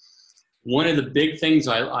building. One of the big things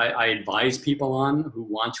I advise people on who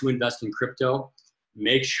want to invest in crypto,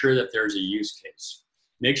 make sure that there's a use case.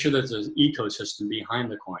 Make sure that there's an ecosystem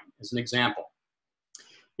behind the coin. As an example,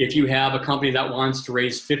 if you have a company that wants to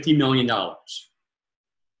raise $50 million,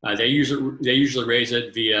 they usually raise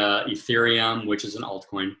it via Ethereum, which is an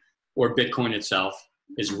altcoin, or Bitcoin itself.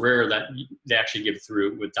 Is rare that they actually give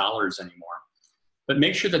through with dollars anymore. But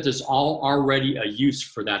make sure that there's already a use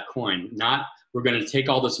for that coin. Not we're going to take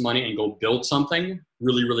all this money and go build something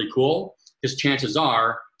really, really cool, because chances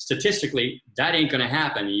are, statistically, that ain't going to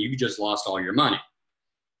happen. You just lost all your money.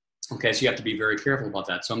 Okay, so you have to be very careful about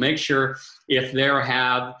that. So make sure if they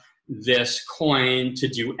have this coin to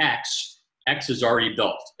do X is already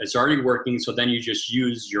built. It's already working, so then you just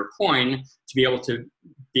use your coin to be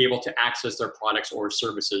able to access their products or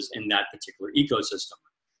services in that particular ecosystem.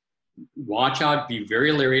 Watch out, be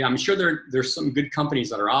very leery. I'm sure there's some good companies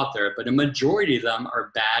that are out there, but a majority of them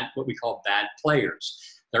are bad, what we call bad players.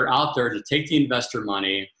 They're out there to take the investor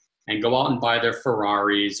money and go out and buy their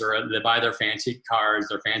Ferraris, or they buy their fancy cars,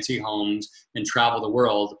 their fancy homes, and travel the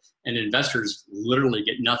world. And investors literally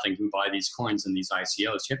get nothing who buy these coins and these ICOs.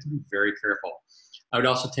 You have to be very careful. I would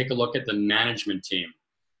also take a look at the management team.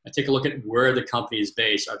 I take a look at where the company is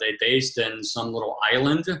based. Are they based in some little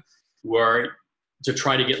island where to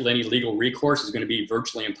try to get any legal recourse is going to be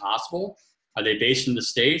virtually impossible? Are they based in the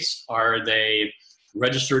States? Are they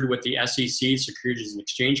registered with the SEC, Securities and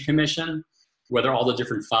Exchange Commission? Whether all the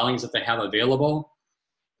different filings that they have available.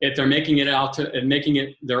 if they're making it out to and making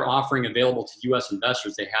it their offering available to U.S.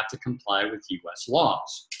 investors, they have to comply with U.S.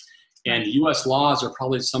 laws. And U.S. laws are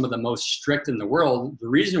probably some of the most strict in the world. The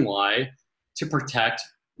reason why, to protect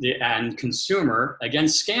the end consumer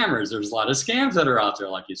against scammers. There's a lot of scams that are out there,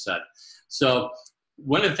 like you said. So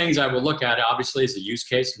one of the things I would look at, obviously, is the use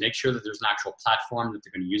case. Make sure that there's an actual platform that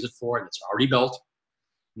they're going to use it for that's already built.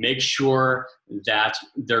 Make sure that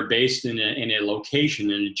they're based in a location,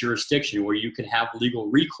 in a jurisdiction where you can have legal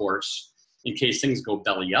recourse in case things go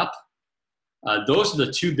belly up. Those are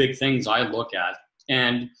the two big things I look at.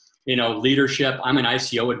 And leadership. I'm an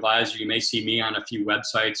ICO advisor. You may see me on a few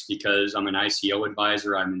websites because I'm an ICO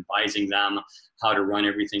advisor. I'm advising them how to run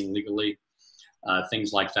everything legally,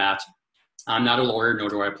 things like that. I'm not a lawyer, nor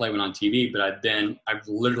do I play one on TV, but I've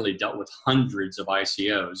literally dealt with hundreds of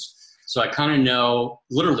ICOs. So I kind of know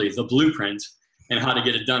literally the blueprint and how to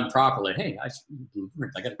get it done properly. Hey,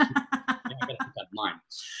 blueprint, I got to keep that in mind.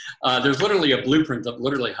 There's literally a blueprint of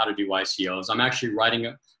literally how to do ICOs. I'm actually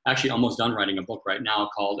almost done writing a book right now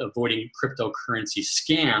called Avoiding Cryptocurrency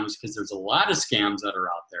Scams, because there's a lot of scams that are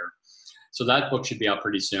out there. So that book should be out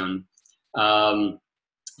pretty soon. Can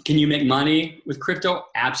you make money with crypto?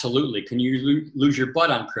 Absolutely. Can you lose your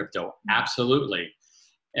butt on crypto? Absolutely.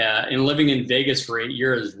 In living in Vegas for 8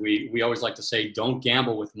 years, we always like to say, don't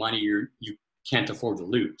gamble with money you can't afford to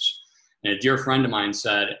lose. And a dear friend of mine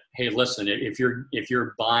said, hey, listen, if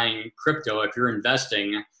you're buying crypto, if you're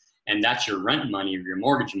investing, and that's your rent money or your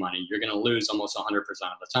mortgage money, you're going to lose almost 100% of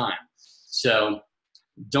the time. So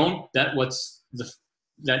don't bet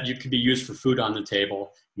that you could be used for food on the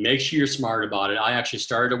table. Make sure you're smart about it. I actually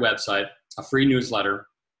started a website, a free newsletter,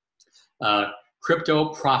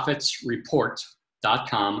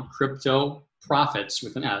 cryptoprofitsreport.com, cryptoprofits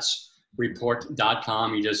with an S,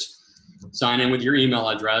 report.com. You just sign in with your email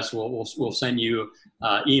address. We'll send you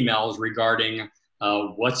emails regarding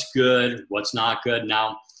what's good, what's not good.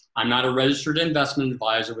 Now, I'm not a registered investment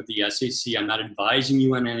advisor with the SEC. I'm not advising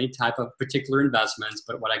you on any type of particular investments,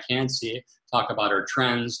 but what I can talk about are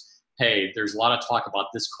trends. Hey, there's a lot of talk about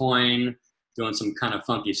this coin doing some kind of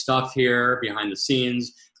funky stuff here behind the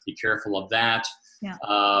scenes. Be careful of that. Yeah.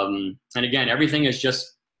 And again, everything is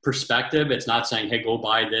just perspective. It's not saying, hey, go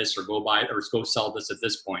buy this or go sell this at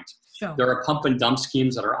this point. Sure. There are pump and dump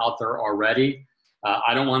schemes that are out there already.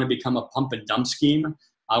 I don't want to become a pump and dump scheme.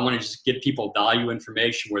 I want to just give people value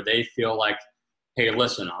information where they feel like, hey,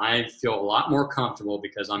 listen, I feel a lot more comfortable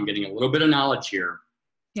because I'm getting a little bit of knowledge here.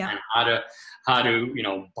 Yeah. And how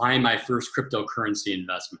to buy my first cryptocurrency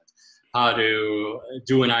investment, how to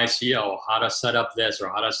do an ICO, how to set up this or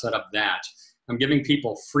how to set up that. I'm giving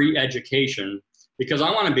people free education because I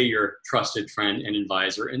want to be your trusted friend and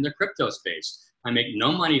advisor in the crypto space. I make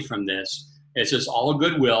no money from this. It's just all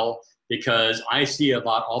goodwill because I see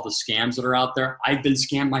about all the scams that are out there. I've been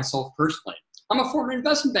scammed myself personally. I'm a former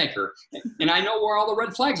investment banker, and I know where all the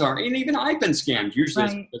red flags are. And even I've been scammed, usually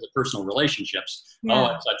right. as personal relationships. Yeah.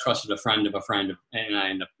 I trusted a friend of a friend, and I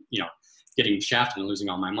end up, getting shafted and losing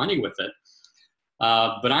all my money with it.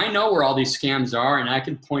 But I know where all these scams are, and I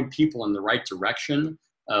can point people in the right direction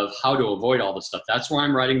of how to avoid all this stuff. That's why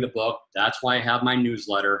I'm writing the book. That's why I have my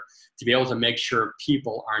newsletter, to be able to make sure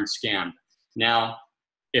people aren't scammed. Now,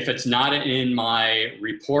 if it's not in my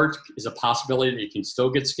report, is a possibility that you can still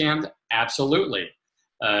get scammed? Absolutely.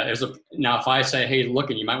 Now, if I say, hey,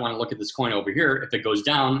 look, and you might want to look at this coin over here. If it goes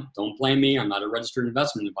down, don't blame me. I'm not a registered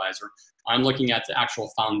investment advisor. I'm looking at the actual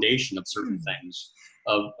foundation of certain things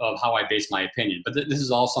of how I base my opinion. But this is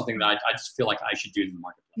all something that I just feel like I should do in the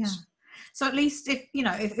marketplace. Yeah. So at least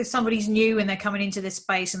if somebody's new and they're coming into this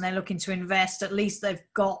space and they're looking to invest, at least they've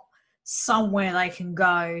got somewhere they can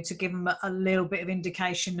go to give them a little bit of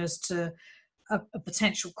indication as to a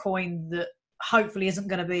potential coin that hopefully isn't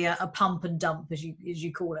going to be a pump and dump, as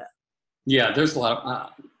you call it. Yeah, there's a lot of,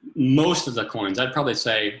 most of the coins, I'd probably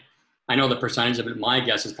say, I know the percentage of it, my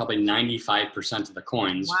guess is probably 95% of the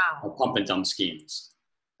coins are pump and dump schemes.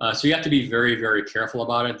 So you have to be very, very careful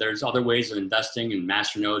about it. There's other ways of investing in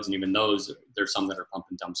masternodes, and even those, there's some that are pump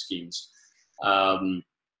and dump schemes.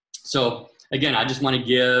 So again, I just want to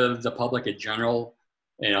give the public a general,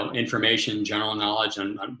 information, general knowledge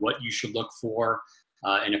on what you should look for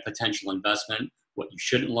in a potential investment, what you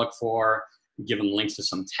shouldn't look for, give them links to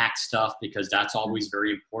some tax stuff, because that's always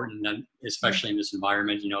very important, and especially in this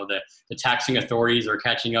environment. The taxing authorities are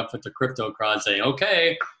catching up with the crypto crowd saying,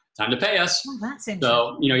 okay, time to pay us. Oh, that's interesting.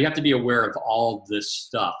 So, you have to be aware of all this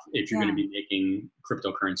stuff if you're going to be making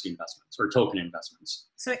cryptocurrency investments or token investments.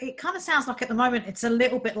 So it kind of sounds like at the moment it's a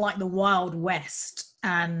little bit like the Wild West,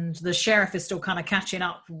 and the sheriff is still kind of catching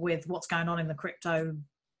up with what's going on in the crypto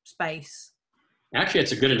space. Actually,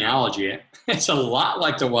 it's a good analogy. It's a lot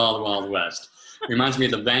like the Wild Wild West. It reminds me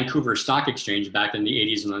of the Vancouver Stock Exchange back in the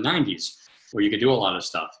 80s and the 90s, where you could do a lot of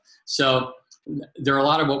stuff. So there are a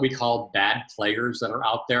lot of what we call bad players that are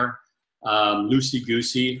out there,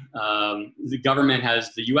 loosey-goosey.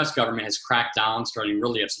 The U.S. government has cracked down starting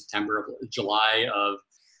really of July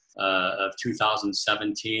of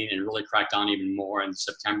 2017, and really cracked down even more in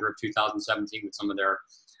September of 2017 with some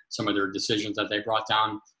of their decisions that they brought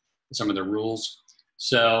down, some of their rules.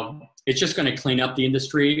 So it's just going to clean up the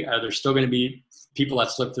industry. There's still going to be people that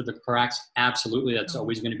slip through the cracks. Absolutely, that's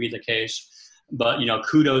always going to be the case. But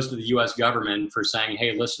kudos to the U.S. government for saying,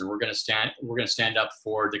 "Hey, listen, we're going to stand up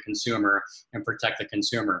for the consumer and protect the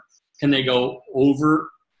consumer." Can they go over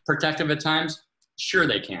protective at times? Sure,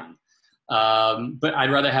 they can. But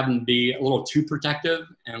I'd rather have them be a little too protective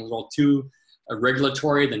and a little too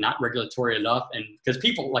regulatory than not regulatory enough. And because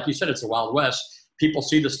people, like you said, it's the Wild West. People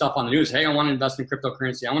see the stuff on the news. Hey, I want to invest in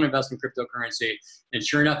cryptocurrency. I want to invest in cryptocurrency. And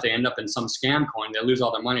sure enough, they end up in some scam coin. They lose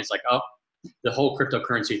all their money. It's like, oh, the whole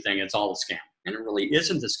cryptocurrency thing, it's all a scam. And it really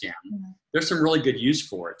isn't a scam. Yeah. There's some really good use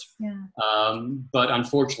for it. Yeah. But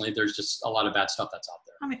unfortunately, there's just a lot of bad stuff that's out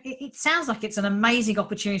there. I mean, it sounds like it's an amazing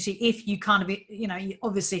opportunity if you kind of,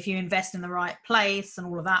 obviously if you invest in the right place and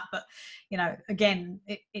all of that. But, again,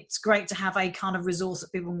 it's great to have a kind of resource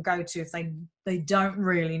that people can go to if they don't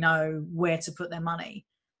really know where to put their money.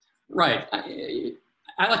 Right. I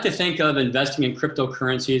like to think of investing in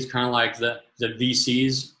cryptocurrencies kind of like the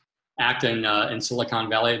VCs act in Silicon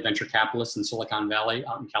Valley, venture capitalists in Silicon Valley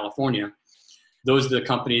out in California. Those are the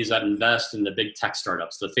companies that invest in the big tech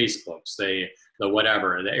startups, the Facebooks, the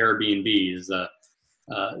whatever, the Airbnbs, the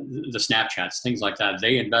Snapchats, things like that.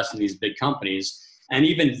 They invest in these big companies. And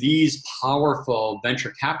even these powerful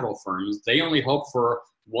venture capital firms, they only hope for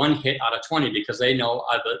one hit out of 20 because they know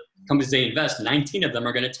the companies they invest, 19 of them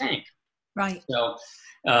are going to tank. Right. So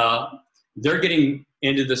they're getting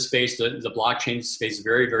into the space, the blockchain space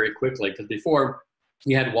very, very quickly. Because before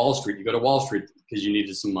you had Wall Street, you go to Wall Street because you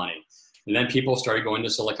needed some money. And then people started going to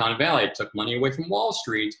Silicon Valley. It took money away from Wall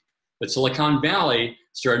Street. But Silicon Valley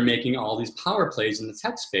started making all these power plays in the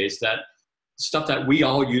tech space, that stuff that we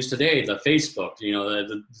all use today, the Facebook,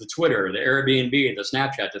 the Twitter, the Airbnb, the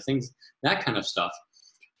Snapchat, the things, that kind of stuff.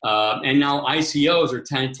 And now ICOs are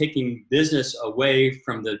kind of taking business away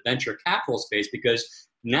from the venture capital space, because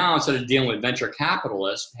now instead of dealing with venture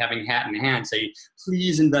capitalists, having hat in hand, say,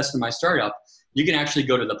 please invest in my startup, you can actually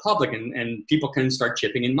go to the public and people can start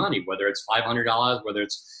chipping in money, whether it's $500, whether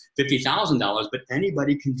it's $50,000, but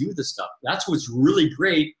anybody can do this stuff. That's what's really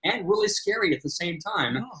great and really scary at the same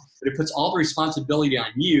time. Oh. But it puts all the responsibility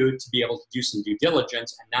on you to be able to do some due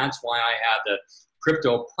diligence. And that's why I have the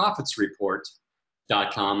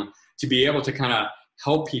cryptoprofitsreport.com to be able to kind of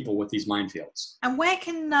help people with these minefields. And where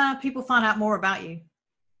can people find out more about you?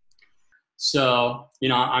 So,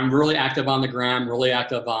 I'm really active on the gram, really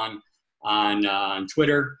active on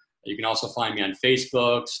Twitter. You can also find me on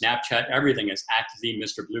Facebook, Snapchat. Everything is @the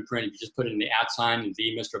Mr. Blueprint. If you just put in the @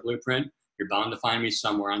 the Mr. Blueprint, you're bound to find me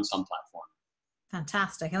somewhere on some platform.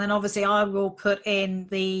 Fantastic. And then obviously I will put in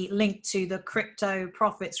the link to the Crypto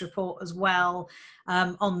Profits Report as well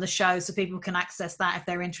on the show, so people can access that if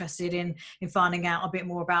they're interested in finding out a bit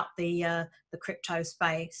more about the crypto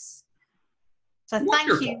space. So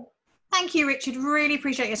Wonderful. Thank you, Richard. Really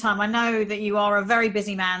appreciate your time. I know that you are a very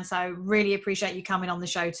busy man, so really appreciate you coming on the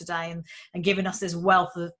show today and giving us this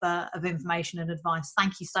wealth of information and advice.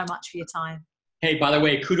 Thank you so much for your time. Hey, by the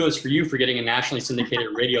way, kudos for you for getting a nationally syndicated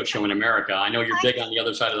radio show in America. I know you're big on the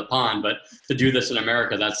other side of the pond, but to do this in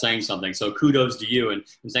America, that's saying something. So kudos to you, and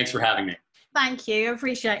thanks for having me. Thank you. I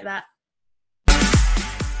appreciate that.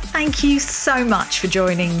 Thank you so much for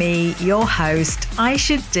joining me, your host,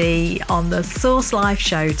 Ayse D, on the SourceLife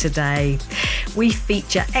Show today. We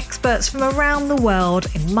feature experts from around the world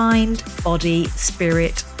in mind, body,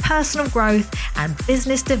 spirit, personal growth and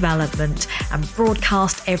business development, and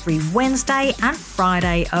broadcast every Wednesday and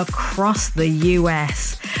Friday across the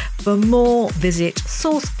US. For more, visit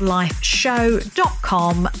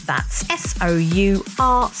sourcelifeshow.com. That's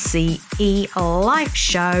SOURCE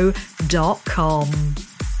lifeshow.com.